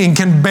human being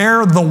can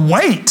bear the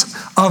weight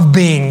of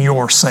being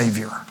your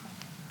Savior.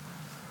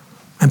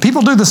 And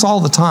people do this all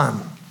the time.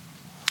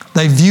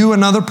 They view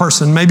another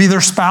person, maybe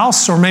their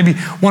spouse or maybe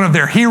one of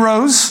their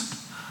heroes,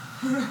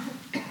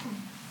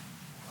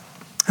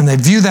 and they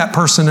view that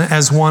person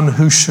as one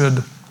who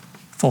should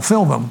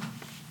fulfill them.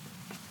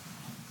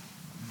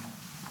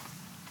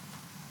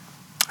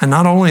 And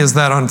not only is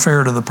that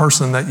unfair to the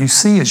person that you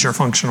see as your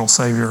functional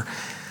Savior,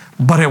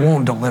 but it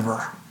won't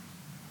deliver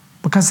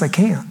because they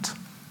can't.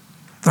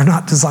 They're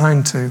not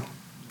designed to.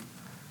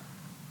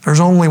 There's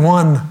only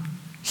one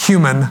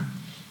human,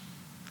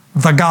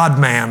 the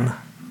God-man,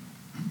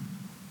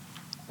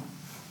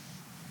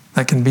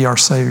 that can be our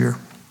Savior.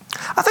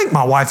 I think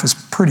my wife is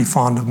pretty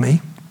fond of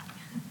me.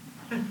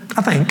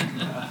 I think.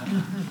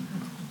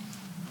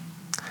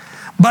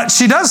 But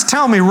she does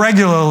tell me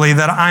regularly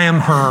that I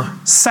am her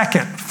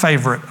second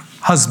favorite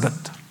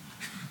husband.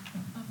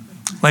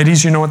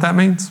 Ladies, you know what that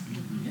means?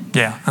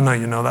 Yeah, I know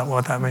you know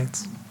what that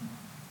means.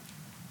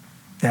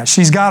 Yeah,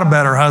 she's got a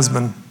better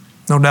husband,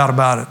 no doubt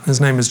about it.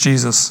 His name is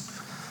Jesus.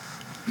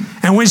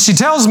 And when she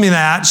tells me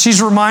that,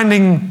 she's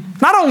reminding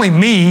not only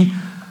me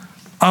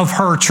of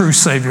her true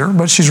Savior,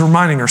 but she's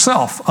reminding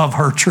herself of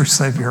her true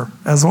Savior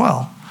as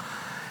well.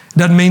 It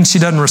doesn't mean she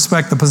doesn't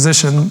respect the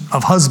position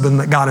of husband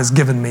that God has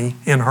given me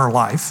in her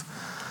life.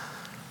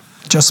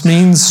 It just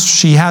means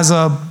she has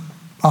a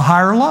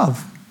higher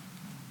love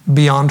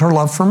beyond her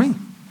love for me.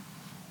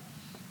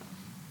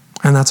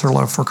 And that's her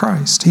love for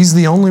Christ. He's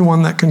the only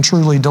one that can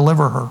truly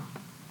deliver her.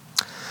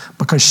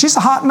 Because she's a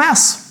hot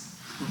mess.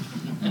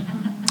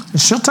 And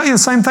she'll tell you the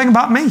same thing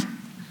about me.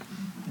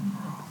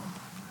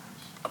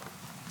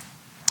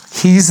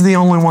 He's the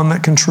only one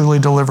that can truly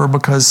deliver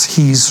because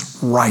He's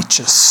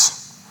righteous.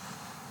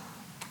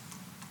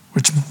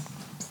 Which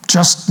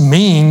just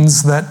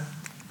means that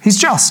He's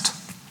just.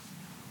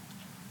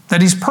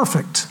 That He's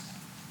perfect.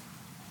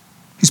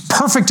 He's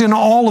perfect in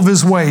all of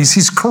His ways.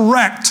 He's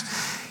correct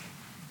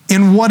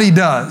in what He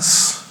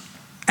does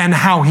and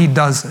how He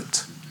does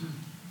it.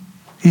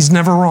 He's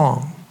never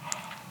wrong.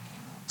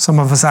 Some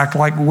of us act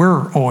like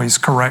we're always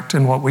correct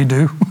in what we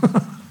do.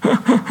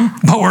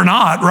 But we're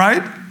not,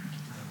 right?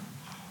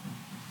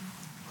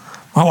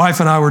 My wife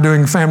and I were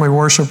doing family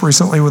worship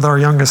recently with our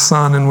youngest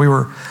son, and we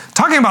were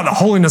talking about the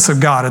holiness of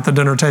God at the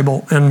dinner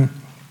table. And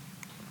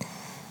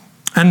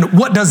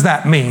what does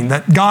that mean?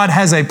 That God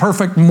has a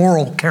perfect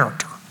moral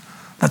character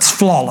that's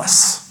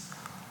flawless.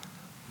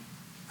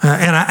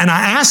 And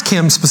I asked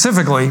him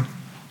specifically,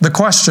 the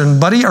question,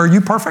 buddy, are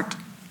you perfect?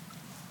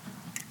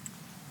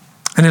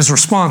 And his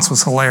response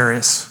was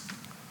hilarious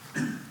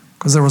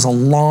because there was a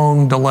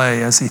long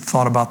delay as he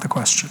thought about the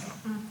question.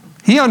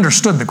 He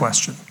understood the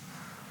question,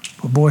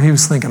 but boy, he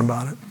was thinking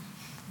about it.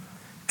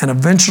 And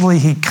eventually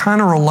he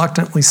kind of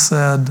reluctantly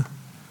said,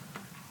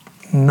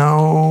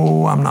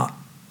 no, I'm not.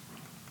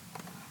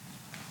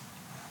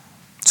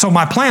 So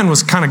my plan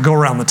was kind of go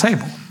around the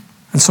table.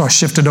 And so I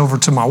shifted over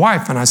to my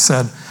wife and I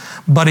said,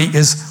 buddy,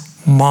 is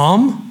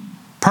Mom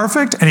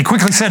perfect? And he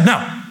quickly said no.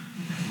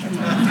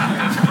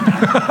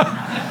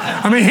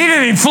 I mean, he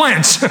didn't even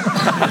flinch.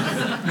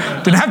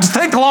 Didn't have to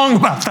think long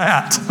about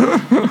that.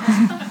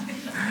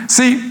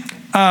 See,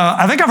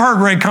 I think I've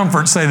heard Ray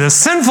Comfort say this.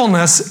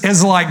 Sinfulness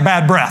is like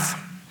bad breath.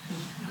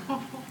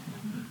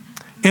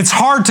 It's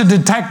hard to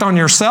detect on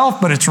yourself,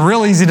 but it's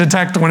real easy to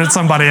detect when it's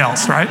somebody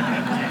else, right?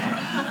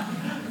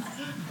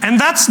 And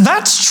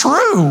that's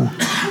true.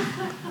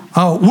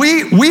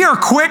 We are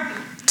quick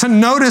to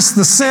notice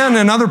the sin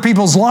in other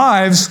people's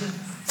lives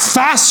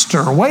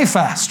faster, way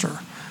faster,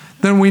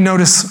 than we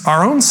notice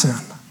our own sin.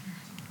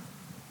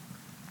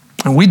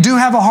 And we do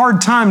have a hard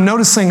time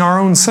noticing our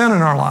own sin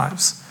in our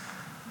lives.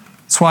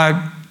 That's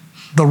why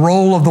the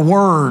role of the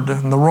Word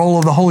and the role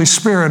of the Holy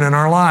Spirit in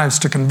our lives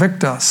to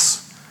convict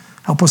us,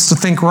 help us to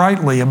think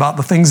rightly about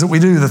the things that we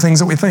do, the things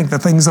that we think, the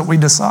things that we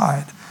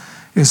decide,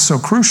 is so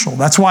crucial.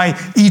 That's why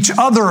each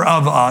other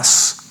of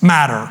us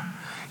matter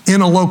in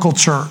a local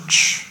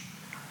church.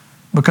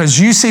 Because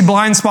you see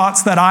blind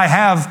spots that I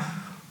have,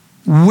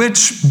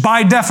 which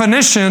by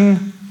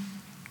definition,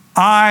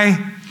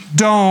 I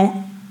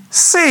don't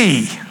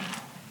see.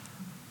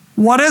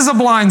 What is a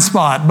blind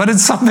spot? But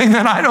it's something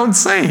that I don't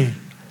see.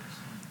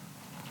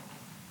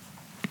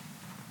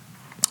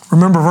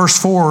 Remember, verse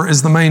 4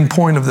 is the main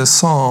point of this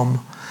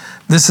psalm.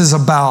 This is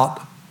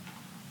about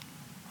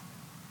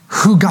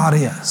who God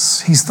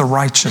is. He's the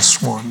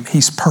righteous one.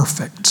 He's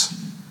perfect.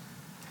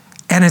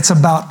 And it's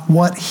about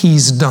what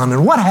He's done.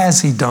 And what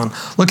has He done?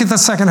 Look at the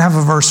second half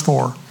of verse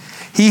 4.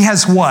 He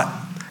has what?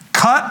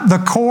 Cut the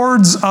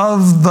cords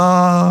of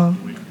the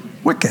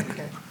wicked.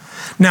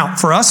 Now,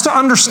 for us to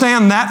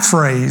understand that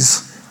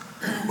phrase,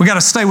 we got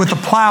to stay with the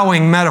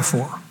plowing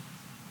metaphor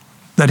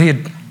that he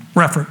had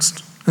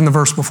referenced in the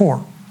verse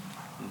before.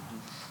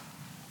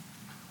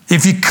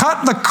 If you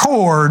cut the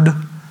cord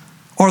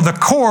or the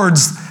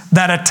cords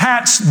that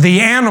attach the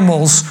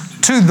animals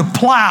to the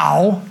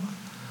plow,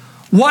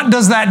 what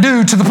does that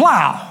do to the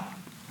plow?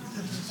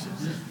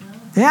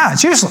 Yeah,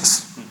 it's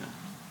useless.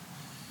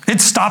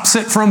 It stops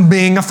it from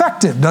being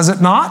effective, does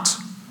it not?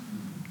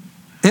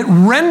 It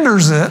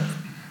renders it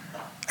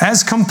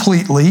as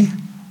completely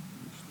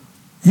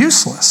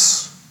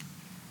useless.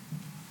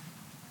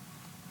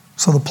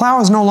 So the plow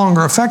is no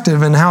longer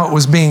effective in how it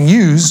was being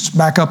used,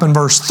 back up in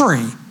verse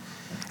 3.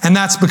 And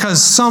that's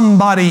because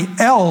somebody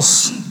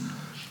else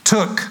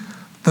took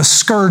the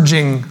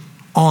scourging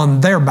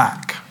on their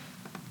back.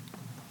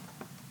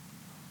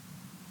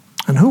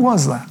 And who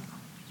was that?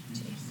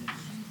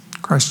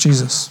 Christ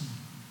Jesus.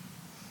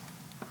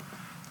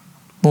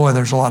 Boy,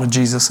 there's a lot of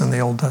Jesus in the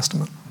Old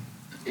Testament.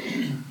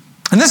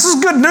 And this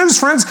is good news,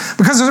 friends,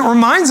 because it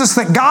reminds us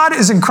that God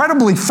is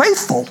incredibly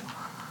faithful.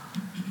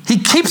 He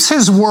keeps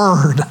His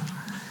word,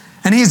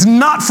 and He's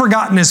not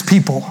forgotten His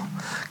people.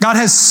 God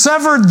has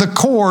severed the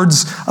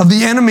cords of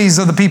the enemies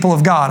of the people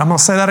of God. I'm going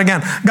to say that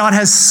again. God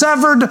has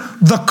severed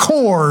the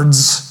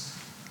cords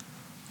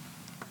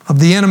of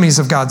the enemies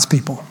of God's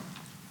people.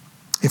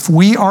 If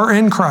we are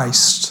in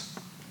Christ,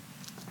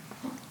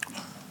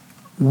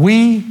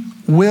 we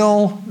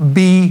will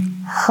be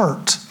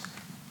hurt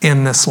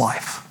in this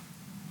life.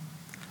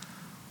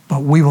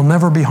 But we will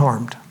never be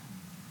harmed.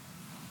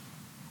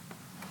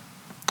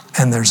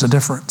 And there's a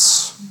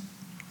difference.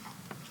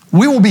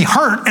 We will be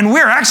hurt, and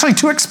we're actually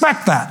to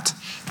expect that.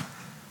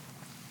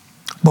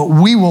 But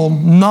we will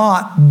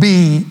not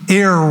be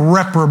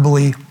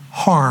irreparably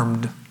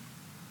harmed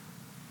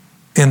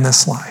in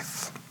this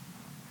life.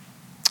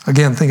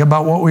 Again, think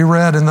about what we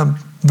read in the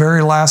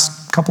very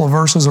last couple of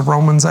verses of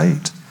Romans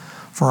 8.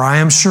 For I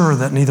am sure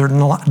that neither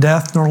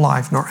death nor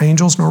life, nor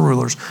angels nor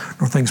rulers,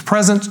 nor things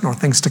present, nor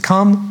things to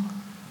come,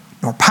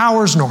 nor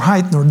powers, nor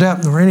height, nor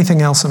depth, nor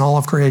anything else in all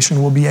of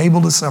creation will be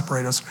able to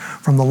separate us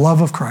from the love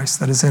of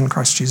Christ that is in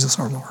Christ Jesus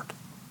our Lord.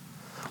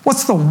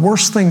 What's the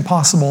worst thing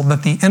possible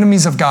that the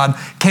enemies of God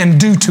can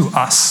do to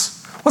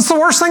us? What's the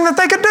worst thing that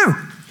they could do?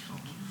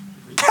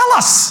 Kill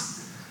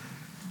us.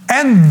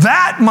 And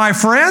that, my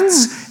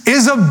friends,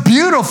 is a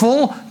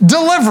beautiful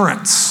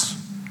deliverance.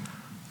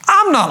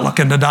 I'm not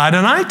looking to die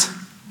tonight.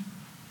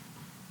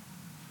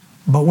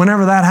 But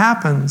whenever that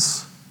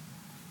happens,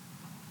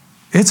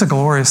 it's a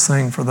glorious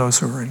thing for those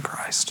who are in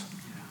Christ.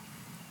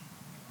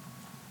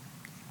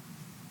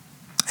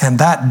 And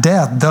that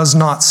death does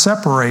not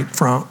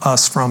separate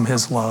us from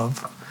His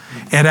love.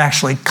 It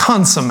actually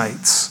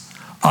consummates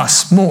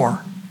us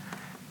more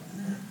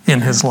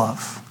in His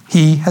love.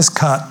 He has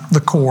cut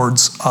the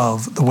cords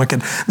of the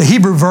wicked. The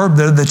Hebrew verb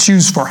that's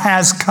used for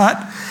has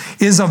cut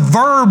is a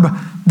verb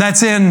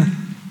that's in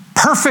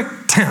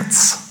perfect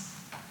tense.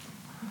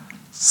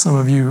 Some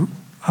of you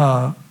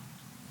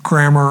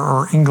grammar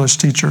or English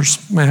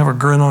teachers may have a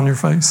grin on your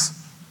face.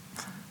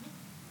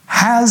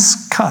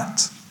 Has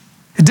cut.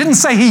 It didn't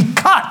say he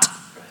cut.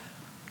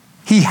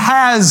 He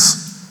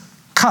has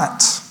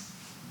cut.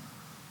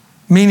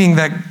 Meaning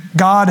that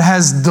God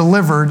has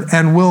delivered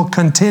and will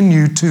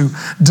continue to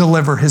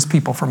deliver his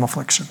people from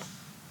affliction.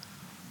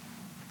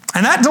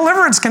 And that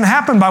deliverance can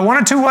happen by one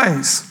of two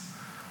ways.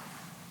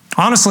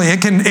 Honestly,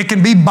 it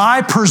can be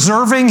by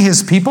preserving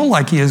his people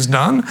like he has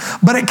done,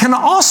 but it can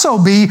also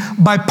be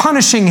by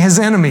punishing his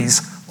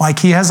enemies like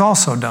he has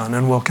also done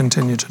and will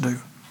continue to do.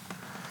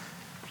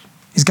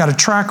 He's got a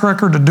track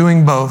record of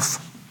doing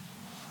both.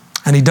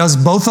 And he does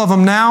both of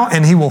them now,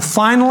 and he will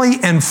finally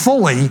and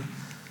fully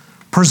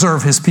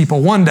preserve his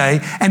people one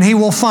day, and he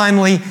will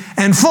finally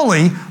and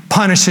fully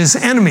punish his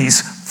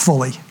enemies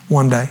fully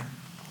one day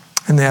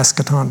in the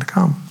eschaton to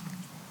come.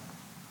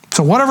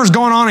 So whatever's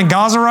going on in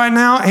Gaza right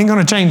now ain't going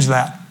to change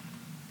that.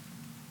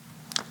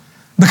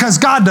 Because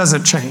God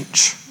doesn't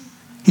change.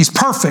 He's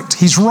perfect.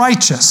 He's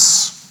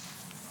righteous.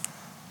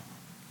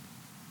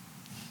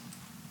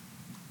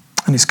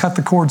 And he's cut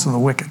the cords of the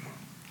wicked.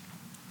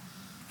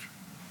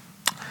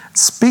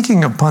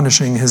 Speaking of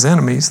punishing his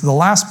enemies, the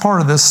last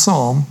part of this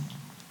psalm,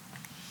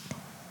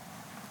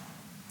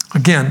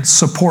 again,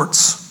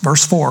 supports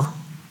verse 4,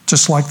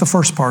 just like the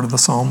first part of the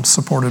psalm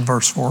supported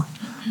verse 4,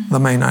 the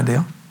main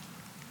idea.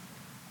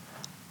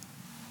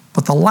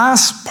 But the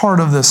last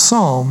part of this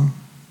psalm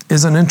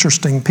is an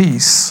interesting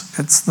piece.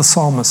 It's the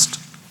psalmist's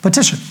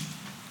petition.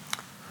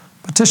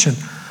 Petition.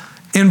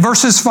 In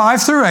verses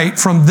 5 through 8,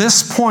 from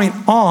this point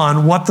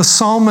on, what the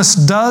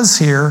psalmist does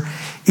here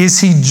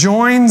is he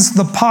joins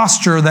the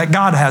posture that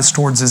God has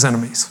towards his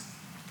enemies.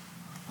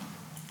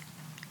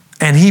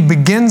 And he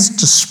begins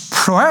to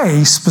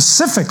pray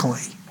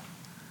specifically.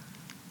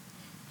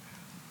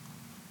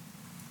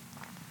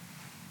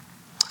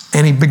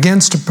 And he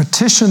begins to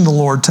petition the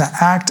Lord to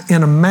act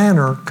in a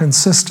manner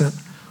consistent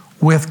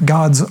with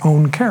God's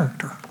own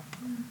character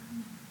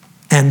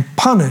and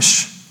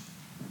punish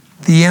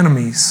the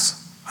enemies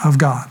of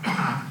God.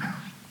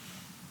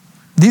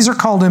 These are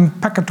called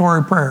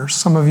imprecatory prayers.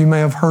 Some of you may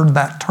have heard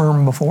that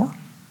term before.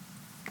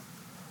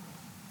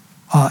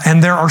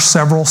 And there are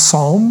several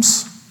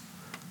psalms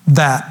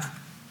that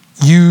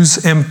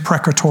use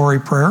imprecatory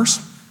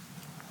prayers.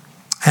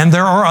 And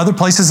there are other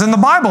places in the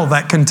Bible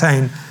that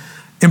contain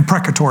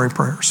imprecatory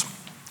prayers.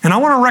 And I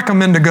want to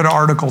recommend a good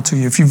article to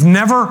you. If you've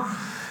never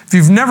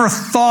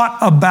thought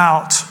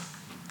about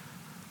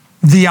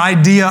the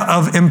idea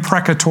of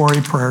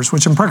imprecatory prayers,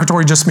 which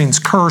imprecatory just means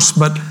curse,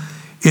 but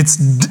it's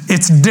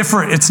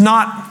different. It's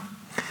not,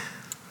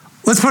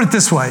 let's put it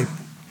this way.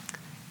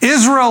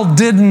 Israel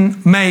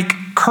didn't make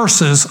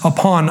curses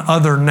upon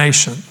other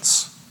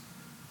nations.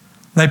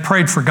 They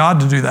prayed for God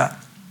to do that.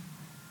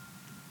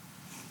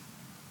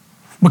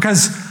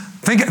 Because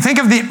think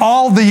of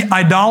all the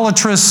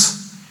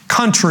idolatrous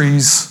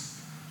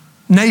countries,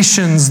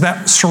 nations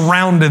that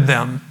surrounded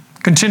them.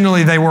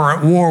 Continually they were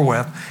at war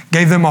with,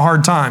 gave them a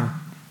hard time,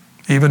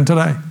 even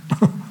today.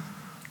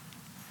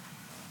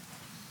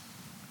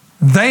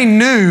 They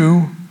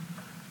knew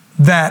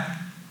that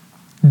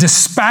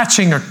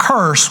dispatching a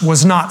curse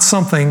was not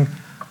something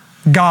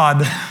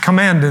God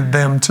commanded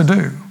them to do.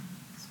 It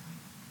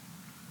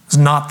was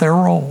not their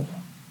role.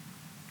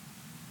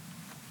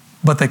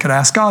 But they could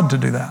ask God to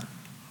do that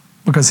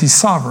because he's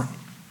sovereign.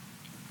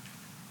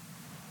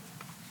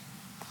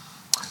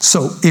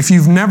 So if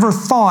you've never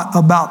thought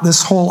about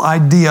this whole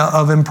idea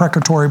of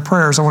imprecatory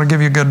prayers, I want to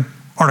give you a good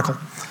article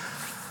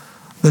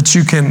that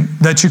you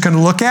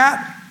can look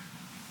at.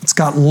 It's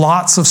got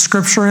lots of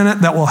scripture in it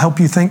that will help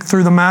you think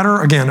through the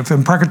matter. Again, if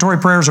imprecatory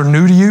prayers are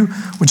new to you,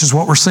 which is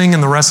what we're seeing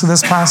in the rest of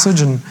this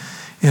passage in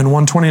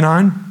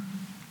 129,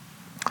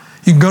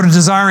 you can go to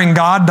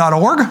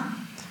desiringgod.org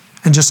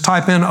and just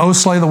type in, "Oh,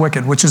 slay the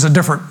wicked," which is a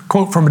different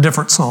quote from a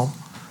different psalm.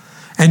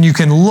 And you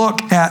can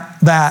look at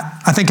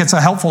that. I think it's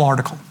a helpful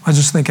article. I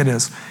just think it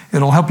is.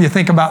 It'll help you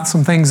think about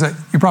some things that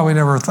you probably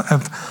never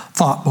have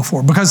thought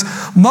before. Because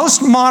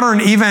most modern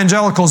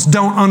evangelicals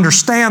don't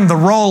understand the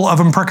role of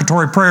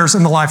imprecatory prayers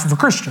in the life of a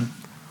Christian.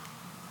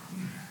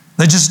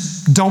 They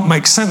just don't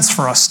make sense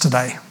for us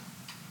today.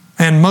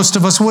 And most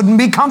of us wouldn't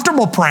be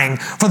comfortable praying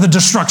for the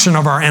destruction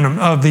of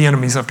of the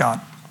enemies of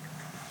God.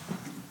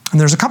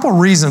 And there's a couple of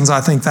reasons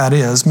I think that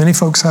is. Many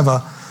folks have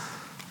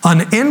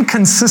an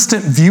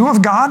inconsistent view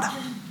of God.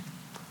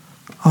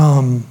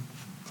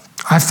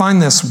 I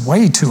find this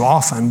way too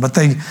often, but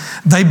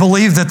they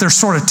believe that there's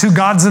sort of two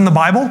gods in the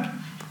Bible.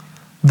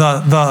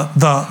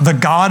 The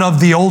God of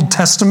the Old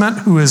Testament,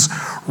 who is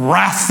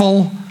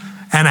wrathful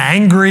and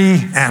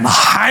angry and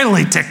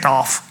highly ticked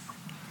off.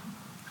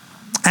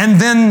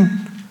 And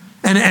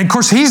of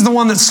course, he's the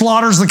one that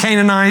slaughters the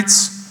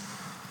Canaanites.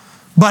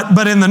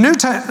 But in the New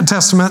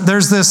Testament,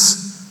 there's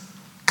this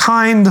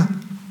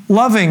kind,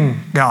 loving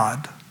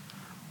God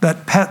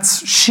that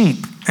pets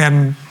sheep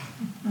and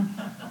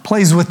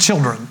plays with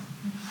children,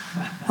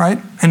 right?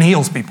 And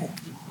heals people.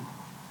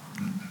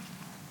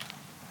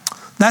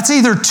 That's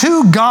either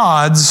two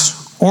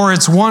gods or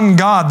it's one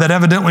God that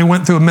evidently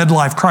went through a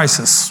midlife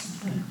crisis.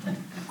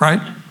 right?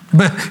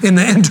 But in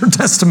the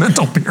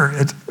intertestamental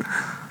period.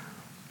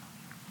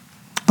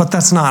 But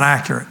that's not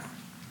accurate.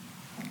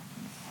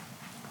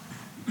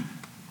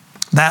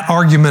 That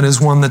argument is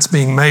one that's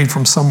being made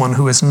from someone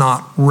who has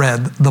not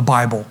read the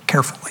Bible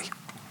carefully.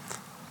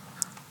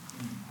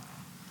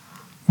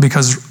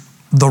 Because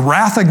the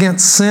wrath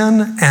against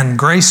sin and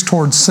grace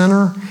towards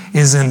sinner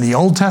is in the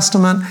Old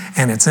Testament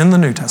and it's in the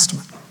New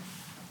Testament.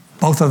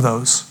 Both of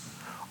those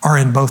are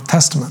in both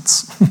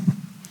Testaments.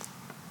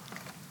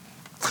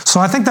 So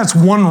I think that's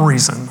one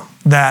reason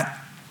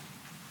that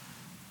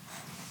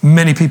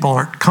many people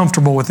aren't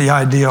comfortable with the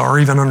idea or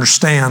even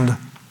understand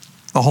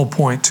the whole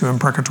point to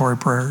imprecatory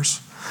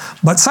prayers.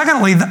 But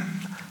secondly,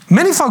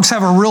 many folks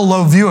have a real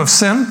low view of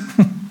sin.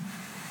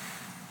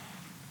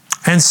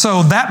 And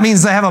so that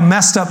means they have a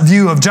messed up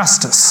view of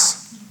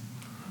justice.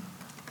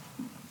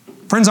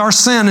 Friends, our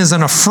sin is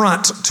an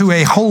affront to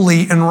a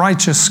holy and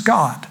righteous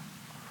God.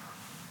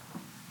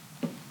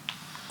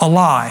 A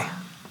lie.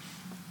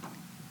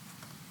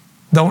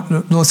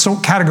 Let's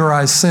don't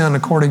categorize sin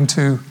according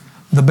to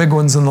the big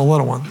ones and the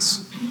little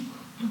ones.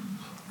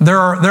 There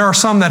are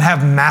some that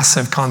have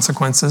massive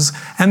consequences,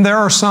 and there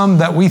are some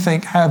that we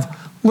think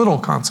have little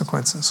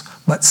consequences.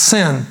 But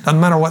sin, doesn't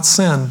matter what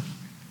sin,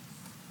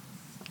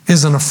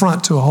 is an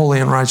affront to a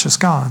holy and righteous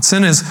God.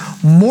 Sin is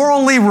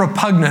morally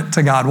repugnant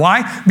to God.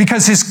 Why?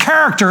 Because His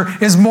character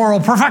is moral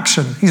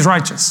perfection. He's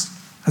righteous,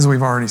 as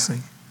we've already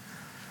seen.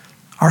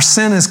 Our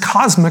sin is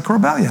cosmic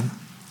rebellion.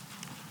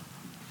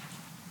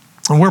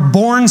 And we're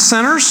born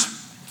sinners.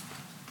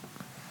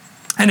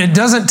 And it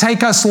doesn't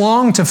take us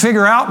long to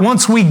figure out,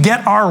 once we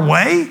get our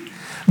way,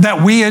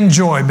 that we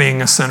enjoy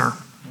being a sinner.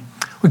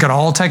 We could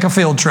all take a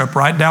field trip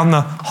right down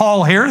the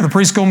hall here, the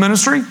preschool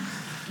ministry,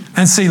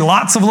 and see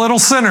lots of little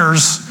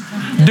sinners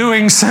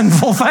doing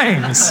sinful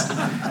things.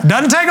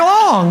 Doesn't take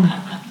long.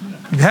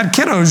 You've had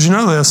kiddos, you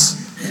know this.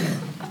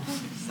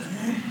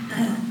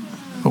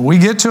 But we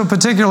get to a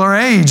particular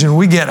age and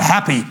we get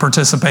happy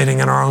participating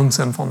in our own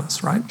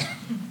sinfulness, right?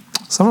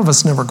 Some of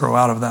us never grow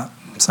out of that,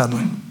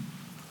 sadly.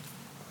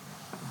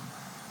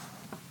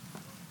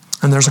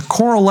 And there's a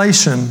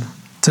correlation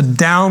to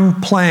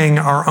downplaying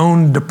our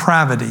own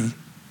depravity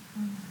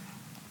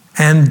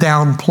and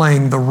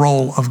downplaying the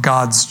role of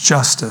God's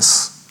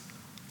justice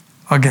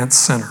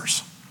against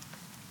sinners.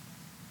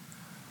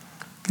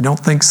 If you don't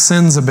think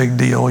sin's a big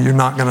deal, you're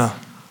not going to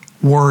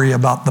worry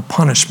about the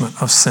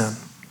punishment of sin.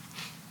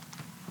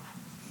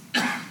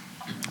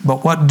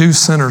 But what do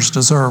sinners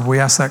deserve? We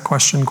ask that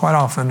question quite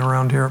often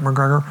around here at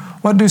McGregor.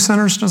 What do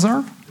sinners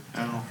deserve?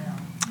 Hell.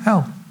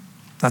 Hell.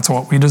 That's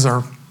what we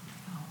deserve.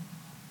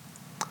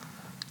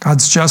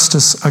 God's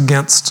justice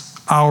against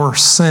our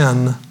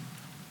sin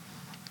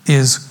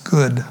is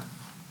good.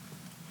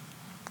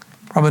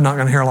 Probably not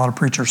going to hear a lot of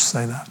preachers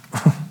say that.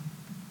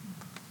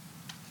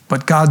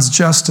 But God's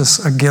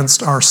justice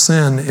against our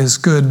sin is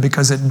good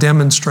because it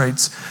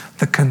demonstrates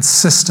the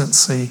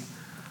consistency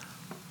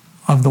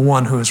of the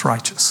one who is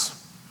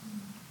righteous,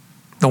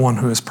 the one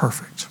who is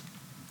perfect.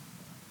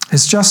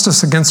 His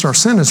justice against our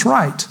sin is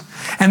right.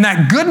 And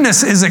that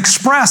goodness is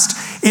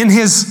expressed in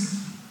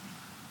His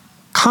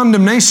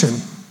condemnation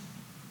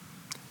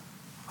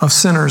of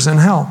sinners in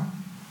hell.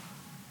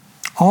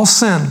 All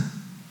sin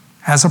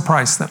has a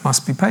price that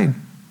must be paid.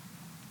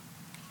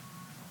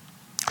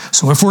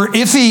 So if we're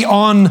iffy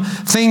on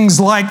things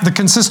like the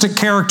consistent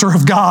character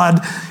of God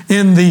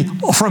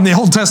from the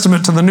Old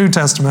Testament to the New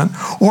Testament,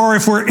 or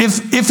if we're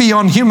iffy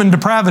on human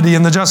depravity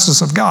and the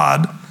justice of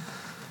God,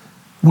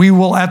 we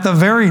will at the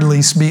very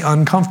least be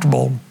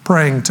uncomfortable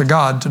praying to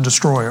God to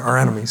destroy our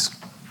enemies.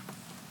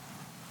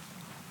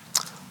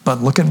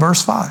 But look at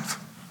verse 5,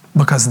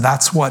 because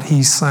that's what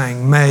he's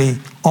saying. May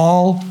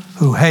all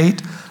who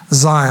hate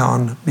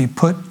Zion be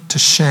put to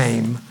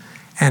shame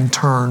and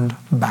turned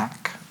back.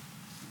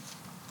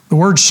 The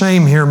word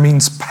shame here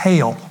means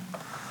pale.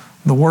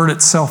 The word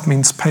itself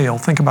means pale.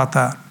 Think about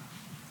that.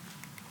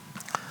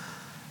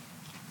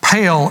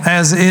 Pale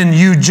as in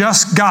you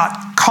just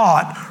got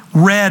caught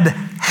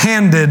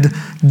red-handed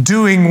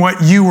doing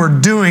what you were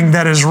doing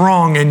that is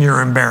wrong and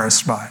you're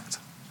embarrassed by it.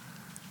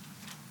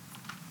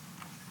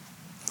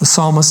 The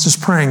psalmist is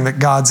praying that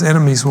God's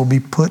enemies will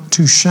be put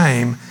to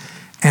shame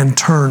and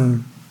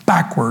turned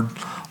backward,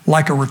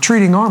 like a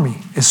retreating army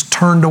is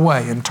turned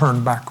away and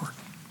turned backward.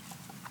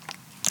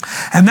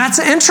 And that's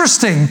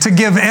interesting, to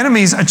give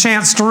enemies a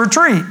chance to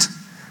retreat.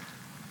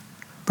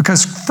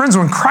 Because, friends,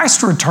 when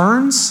Christ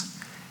returns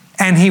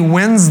and He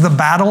wins the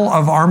battle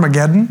of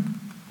Armageddon,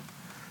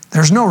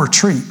 there's no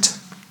retreat.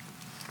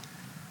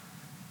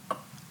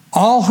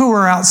 All who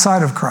are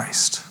outside of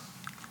Christ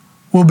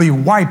will be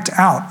wiped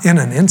out in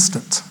an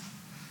instant.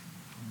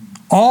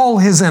 All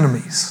His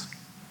enemies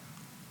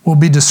will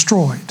be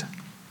destroyed.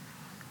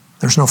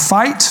 There's no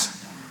fight,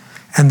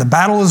 and the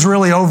battle is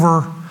really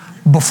over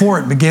before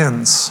it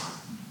begins.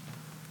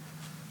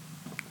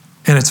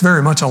 And it's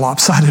very much a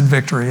lopsided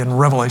victory in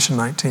Revelation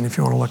 19, if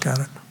you want to look at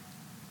it.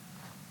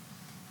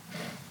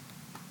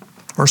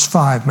 Verse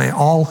 5, may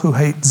all who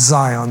hate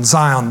Zion,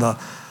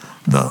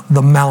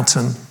 the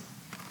mountain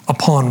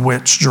upon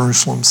which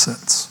Jerusalem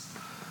sits.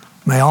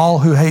 May all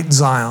who hate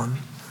Zion,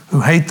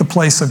 who hate the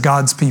place of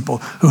God's people,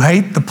 who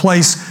hate the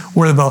place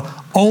where the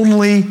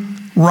only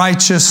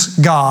righteous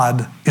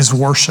God is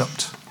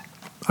worshiped,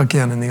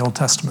 again in the Old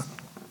Testament,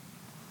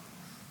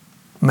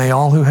 may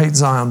all who hate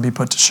Zion be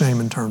put to shame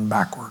and turn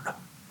backward.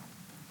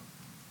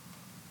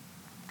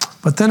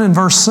 But then in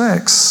verse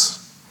 6,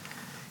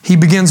 he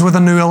begins with a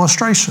new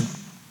illustration.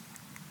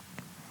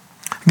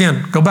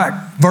 Again, go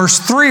back. Verse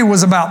 3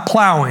 was about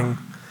plowing.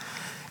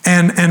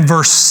 And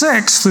verse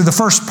 6 through the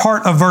first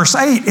part of verse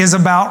 8 is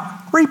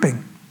about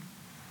reaping.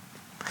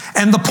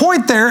 And the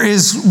point there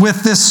is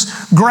with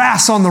this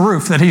grass on the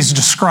roof that he's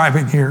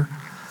describing here.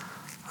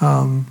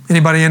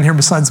 Anybody in here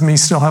besides me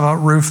still have a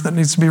roof that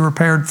needs to be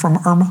repaired from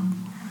Irma?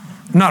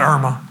 Not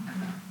Irma.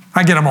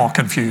 I get them all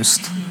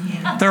confused.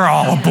 They're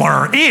all a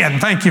blur. Ian,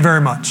 thank you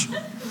very much.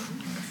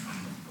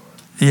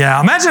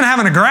 Yeah, imagine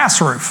having a grass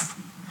roof.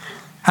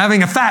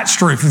 Having a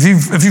thatched roof.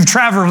 If you've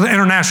traveled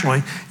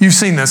internationally, you've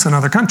seen this in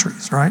other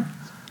countries, right?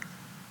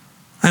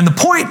 And the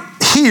point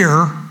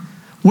here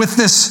with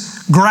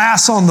this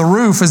grass on the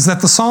roof is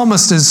that the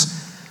psalmist is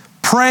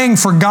praying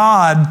for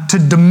God to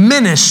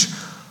diminish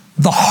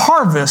the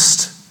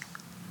harvest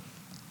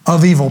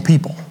of evil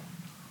people.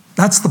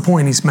 That's the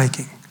point he's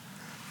making.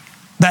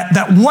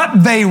 That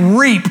what they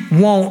reap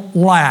won't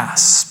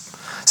last.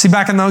 See,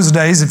 back in those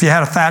days, if you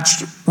had a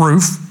thatched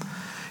roof,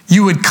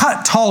 you would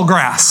cut tall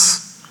grass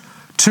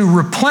to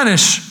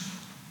replenish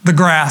the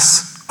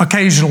grass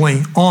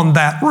occasionally on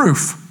that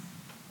roof.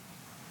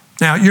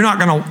 Now, you're not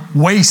going to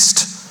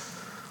waste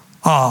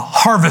a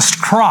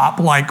harvest crop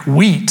like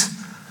wheat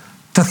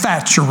to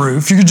thatch your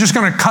roof. You're just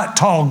going to cut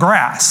tall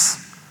grass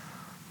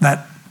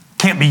that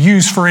can't be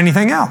used for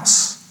anything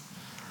else.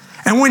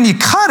 And when you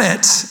cut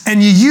it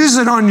and you use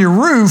it on your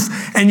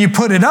roof and you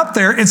put it up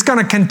there, it's going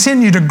to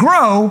continue to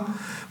grow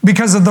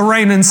because of the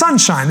rain and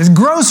sunshine. It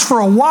grows for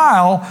a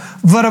while,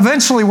 but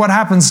eventually what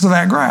happens to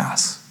that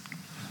grass?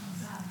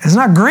 It's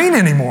not green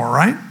anymore,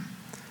 right?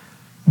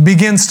 It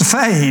begins to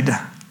fade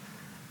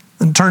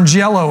and turns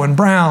yellow and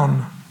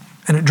brown,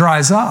 and it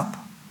dries up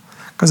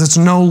because it's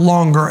no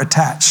longer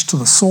attached to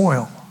the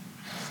soil.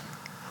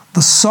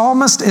 The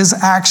psalmist is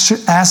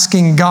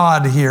asking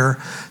God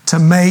here to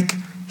make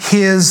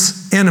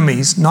his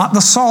enemies, not the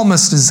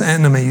psalmist's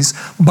enemies,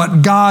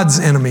 but God's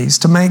enemies,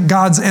 to make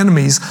God's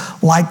enemies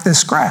like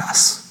this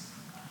grass,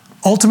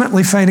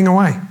 ultimately fading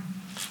away,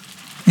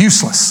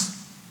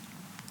 useless,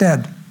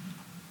 dead.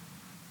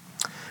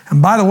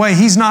 And by the way,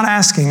 he's not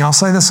asking, I'll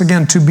say this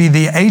again, to be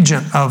the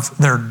agent of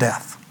their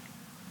death.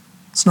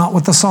 It's not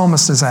what the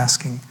psalmist is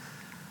asking.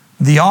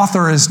 The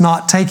author is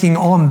not taking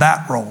on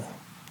that role,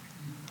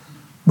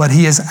 but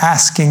he is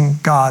asking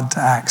God to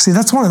act. See,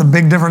 that's one of the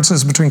big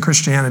differences between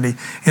Christianity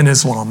and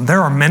Islam.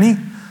 There are many,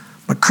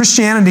 but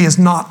Christianity is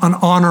not an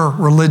honor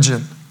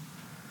religion.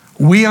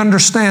 We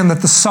understand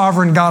that the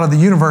sovereign God of the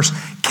universe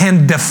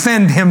can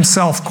defend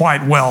himself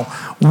quite well.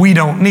 We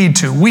don't need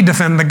to. We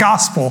defend the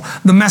gospel,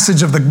 the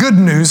message of the good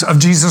news of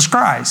Jesus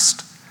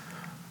Christ.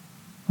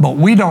 But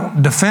we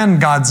don't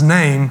defend God's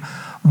name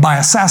by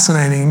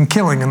assassinating and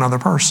killing another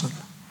person.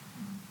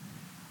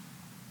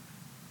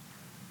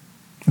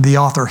 The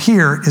author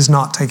here is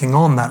not taking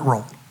on that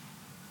role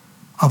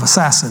of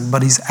assassin,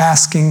 but he's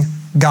asking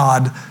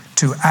God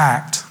to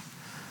act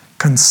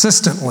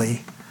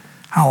consistently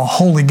how a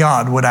holy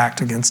God would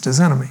act against his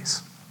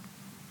enemies.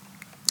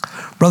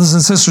 Brothers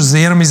and sisters, the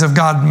enemies of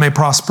God may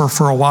prosper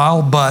for a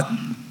while, but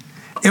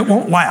it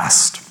won't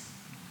last.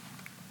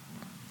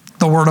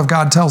 The Word of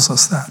God tells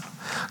us that.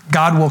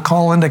 God will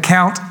call into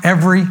account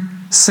every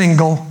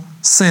single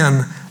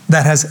sin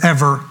that has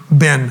ever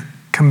been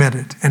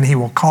committed, and he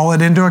will call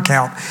it into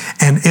account,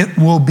 and it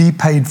will be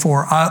paid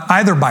for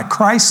either by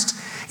Christ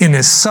in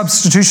his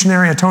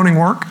substitutionary atoning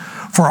work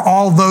for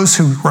all those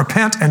who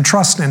repent and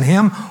trust in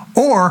him,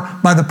 or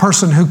by the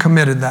person who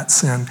committed that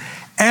sin.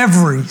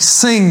 Every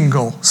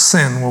single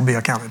sin will be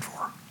accounted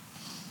for.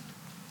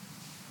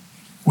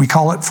 We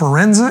call it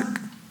forensic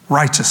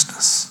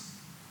righteousness.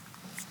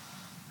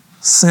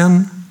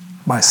 Sin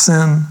by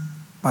sin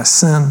by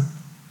sin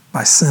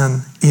by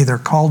sin, either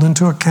called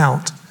into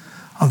account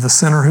of the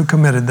sinner who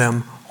committed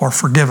them or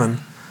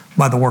forgiven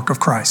by the work of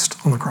Christ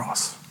on the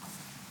cross.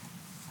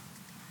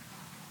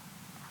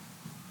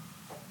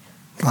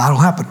 That'll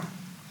happen.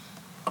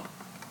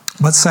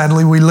 But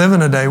sadly, we live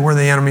in a day where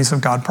the enemies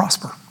of God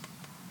prosper.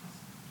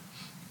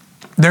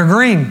 They're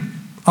green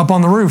up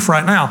on the roof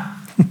right now.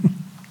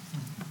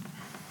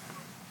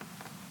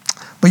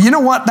 But you know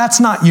what? That's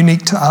not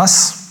unique to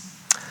us.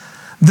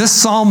 This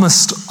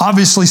psalmist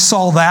obviously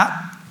saw that.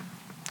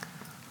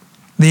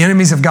 The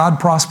enemies of God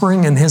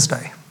prospering in his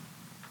day.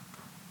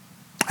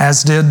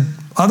 As did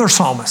other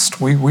psalmists.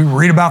 We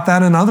read about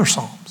that in other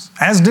psalms.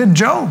 As did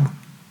Job.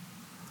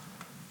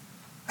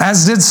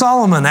 As did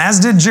Solomon. As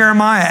did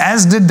Jeremiah.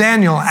 As did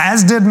Daniel.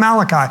 As did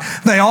Malachi.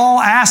 They all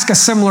ask a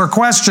similar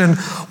question.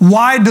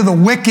 Why do the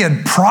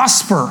wicked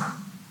prosper?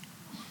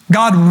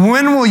 God,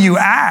 when will you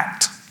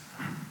act?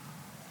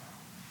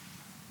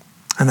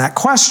 And that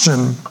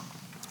question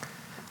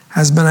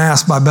has been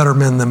asked by better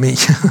men than me.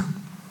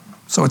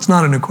 So it's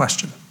not a new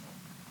question.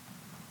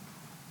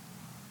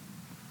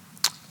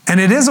 And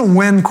it is a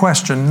when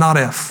question, not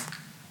if.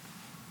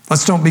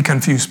 Let's don't be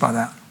confused by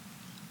that.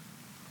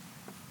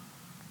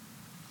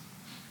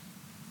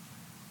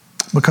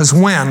 Because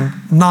when,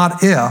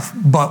 not if,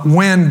 but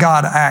when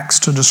God acts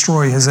to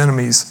destroy his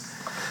enemies,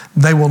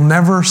 they will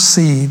never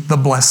see the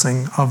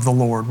blessing of the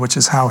Lord, which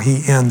is how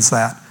he ends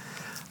that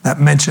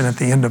mention at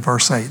the end of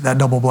verse 8, that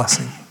double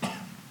blessing.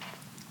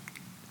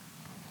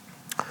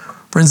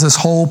 Friends, this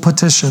whole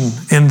petition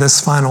in this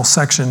final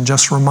section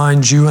just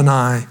reminds you and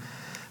I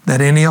that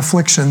any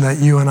affliction that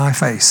you and I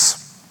face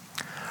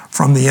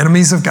from the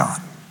enemies of God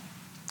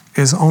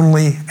is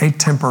only a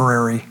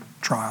temporary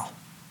trial.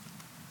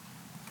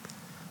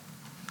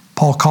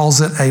 Paul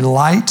calls it a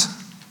light,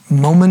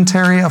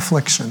 momentary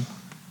affliction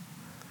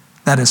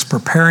that is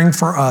preparing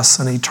for us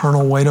an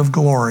eternal weight of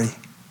glory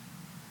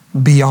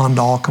beyond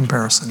all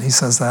comparison. He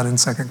says that in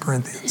 2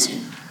 Corinthians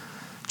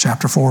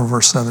chapter 4,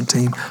 verse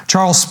 17.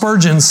 Charles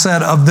Spurgeon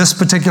said of this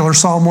particular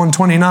Psalm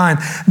 129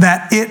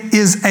 that it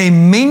is a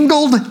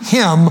mingled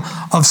hymn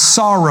of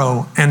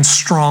sorrow and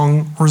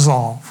strong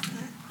resolve.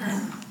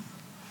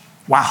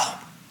 Wow.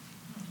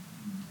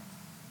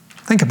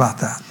 Think about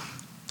that.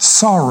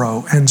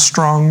 Sorrow and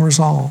strong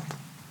resolve.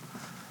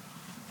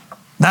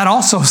 That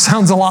also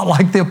sounds a lot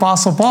like the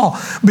Apostle Paul,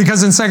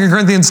 because in 2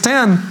 Corinthians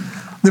 10,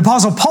 the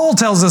Apostle Paul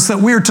tells us that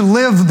we are to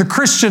live the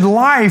Christian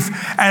life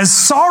as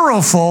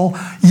sorrowful,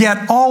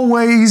 yet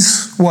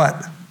always,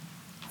 what?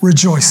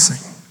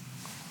 Rejoicing.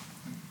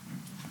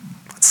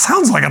 It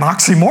sounds like an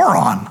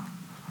oxymoron.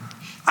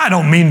 I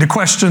don't mean to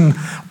question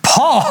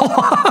Paul,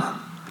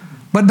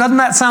 but doesn't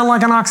that sound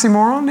like an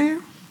oxymoron to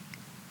you?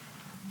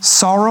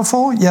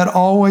 Sorrowful, yet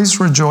always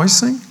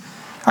rejoicing?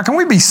 How can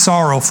we be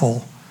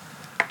sorrowful,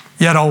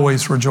 yet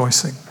always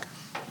rejoicing?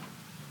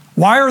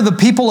 Why are the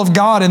people of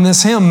God in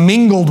this hymn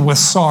mingled with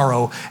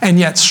sorrow and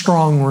yet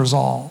strong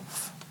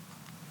resolve?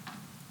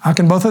 How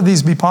can both of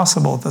these be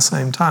possible at the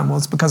same time? Well,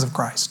 it's because of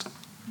Christ.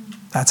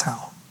 That's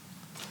how.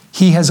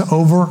 He has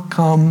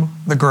overcome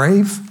the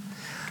grave.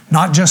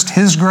 Not just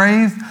his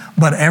grave,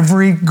 but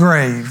every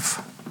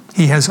grave.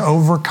 He has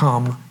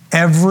overcome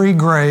every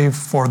grave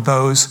for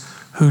those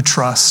who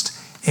trust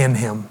in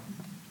him.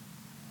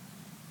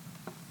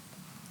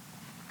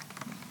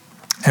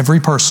 Every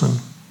person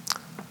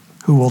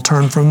who will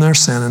turn from their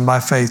sin and by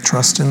faith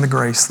trust in the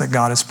grace that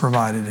God has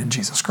provided in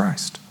Jesus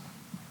Christ.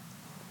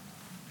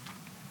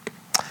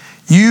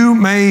 You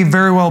may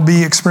very well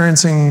be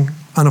experiencing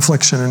an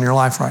affliction in your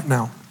life right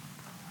now.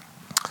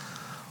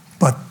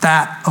 But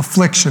that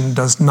affliction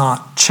does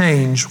not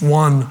change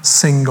one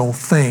single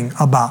thing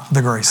about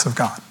the grace of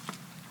God.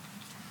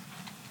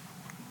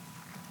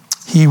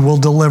 He will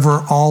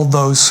deliver all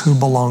those who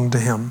belong to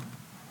him,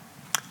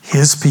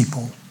 his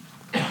people,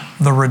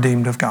 the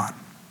redeemed of God.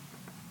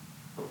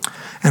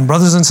 And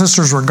brothers and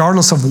sisters,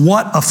 regardless of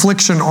what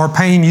affliction or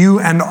pain you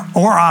and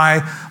or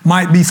I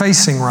might be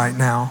facing right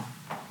now,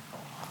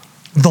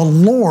 the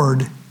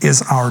Lord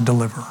is our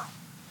deliverer.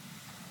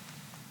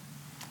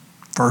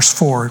 Verse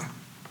 4,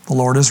 the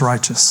Lord is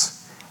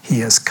righteous. He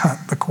has cut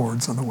the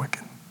cords of the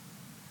wicked.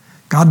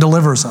 God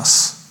delivers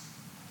us.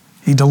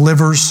 He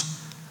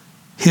delivers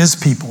his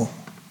people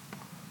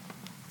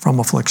from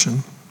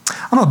affliction.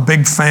 I'm a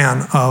big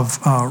fan of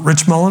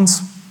Rich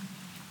Mullins,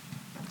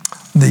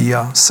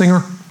 the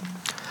singer.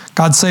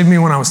 God saved me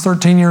when I was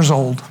 13 years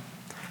old.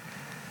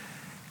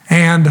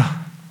 And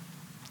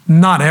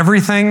not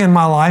everything in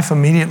my life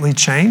immediately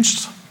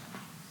changed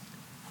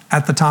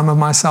at the time of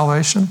my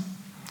salvation.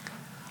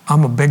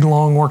 I'm a big,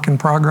 long work in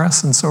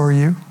progress, and so are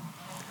you.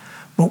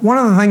 But one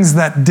of the things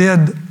that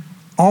did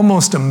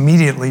almost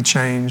immediately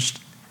change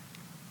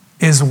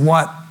is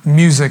what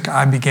music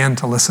I began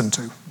to listen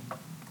to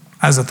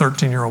as a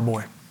 13-year-old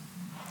boy.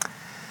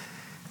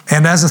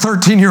 And as a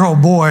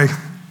 13-year-old boy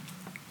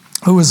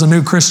who was a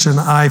new Christian,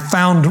 I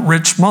found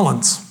Rich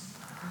Mullins.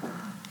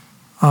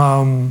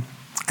 And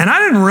I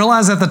didn't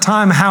realize at the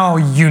time how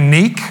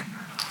unique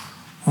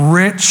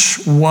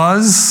Rich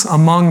was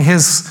among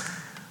his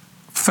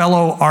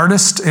fellow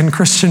artists in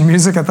Christian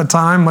music at the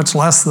time, much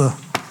less a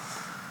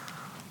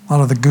lot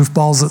of the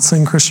goofballs that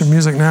sing Christian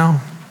music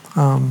now.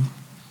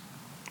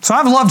 So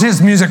I've loved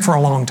his music for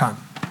a long time.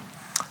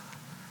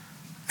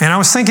 And I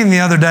was thinking the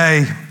other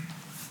day,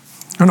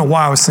 I don't know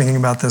why I was thinking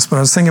about this, but I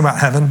was thinking about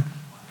heaven.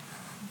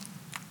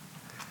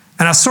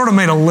 And I sort of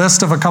made a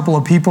list of a couple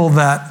of people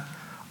that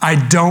I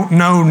don't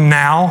know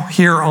now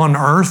here on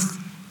earth,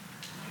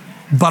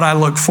 but I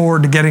look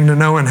forward to getting to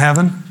know in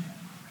heaven.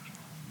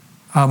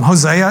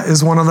 Hosea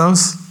is one of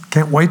those.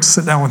 Can't wait to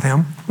sit down with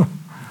him.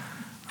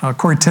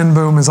 Corey ten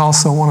Boom is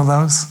also one of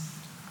those.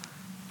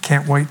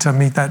 Can't wait to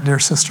meet that dear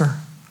sister.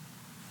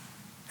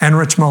 And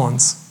Rich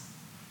Mullins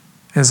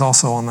is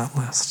also on that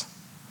list.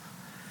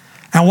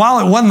 And while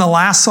it wasn't the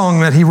last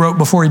song that he wrote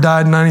before he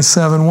died in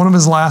 97, one of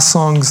his last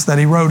songs that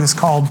he wrote is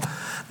called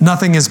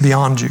Nothing Is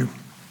Beyond You.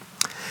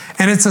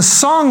 And it's a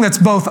song that's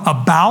both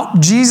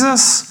about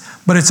Jesus,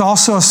 but it's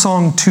also a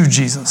song to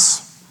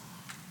Jesus.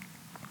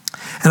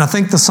 And I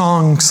think the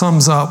song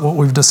sums up what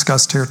we've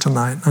discussed here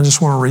tonight. I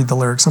just want to read the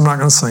lyrics. I'm not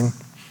going to sing.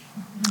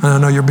 And I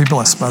know you'll be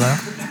blessed by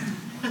that.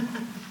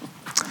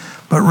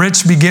 But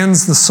Rich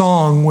begins the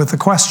song with a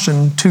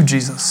question to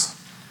Jesus.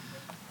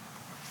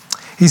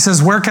 He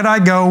says, where could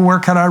I go? Where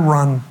could I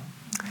run?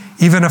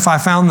 Even if I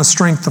found the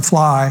strength to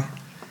fly.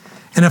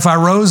 And if I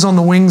rose on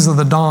the wings of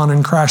the dawn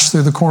and crashed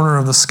through the corner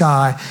of the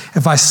sky,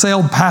 if I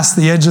sailed past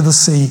the edge of the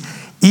sea,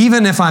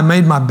 even if I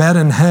made my bed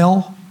in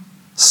hell,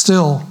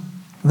 still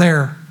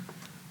there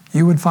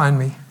you would find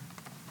me.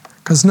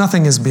 Because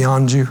nothing is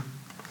beyond you.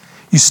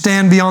 You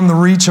stand beyond the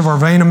reach of our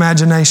vain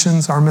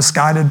imaginations, our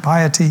misguided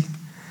piety.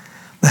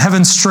 The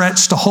heavens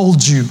stretch to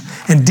hold you,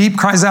 and deep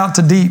cries out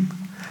to deep,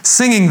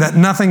 singing that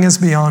nothing is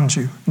beyond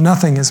you.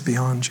 Nothing is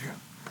beyond you.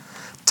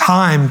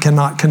 Time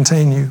cannot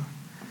contain you.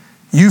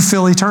 You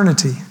fill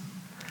eternity.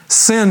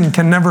 Sin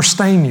can never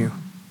stain you.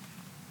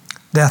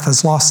 Death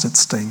has lost its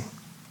sting.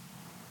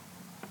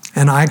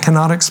 And I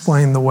cannot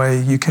explain the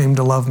way you came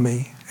to love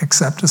me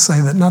except to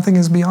say that nothing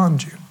is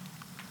beyond you.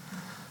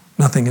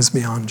 Nothing is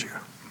beyond you.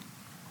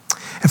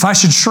 If I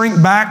should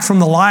shrink back from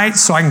the light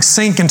so I can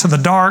sink into the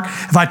dark,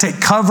 if I take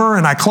cover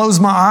and I close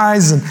my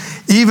eyes, and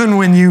even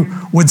when you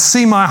would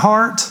see my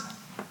heart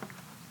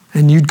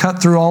and you'd cut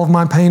through all of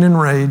my pain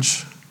and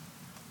rage,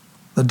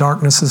 the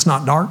darkness is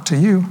not dark to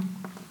you,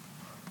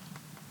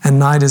 and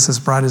night is as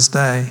bright as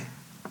day.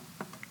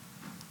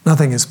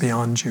 Nothing is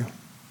beyond you.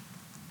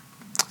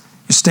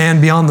 You stand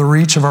beyond the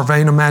reach of our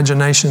vain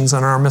imaginations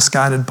and our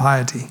misguided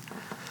piety.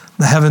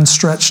 The heavens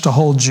stretch to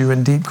hold you,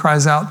 and deep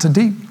cries out to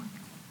deep,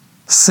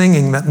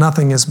 singing that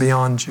nothing is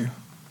beyond you.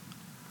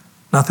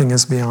 Nothing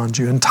is beyond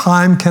you, and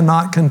time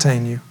cannot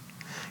contain you.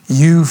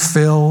 You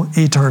fill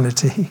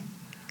eternity.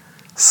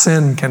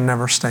 Sin can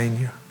never stain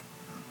you,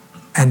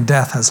 and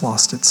death has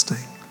lost its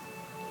sting.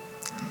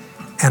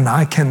 And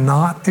I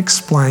cannot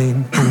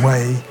explain the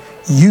way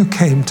you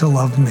came to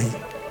love me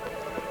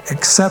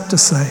except to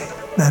say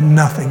that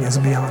nothing is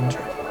beyond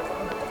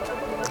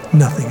you.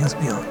 Nothing is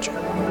beyond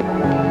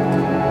you.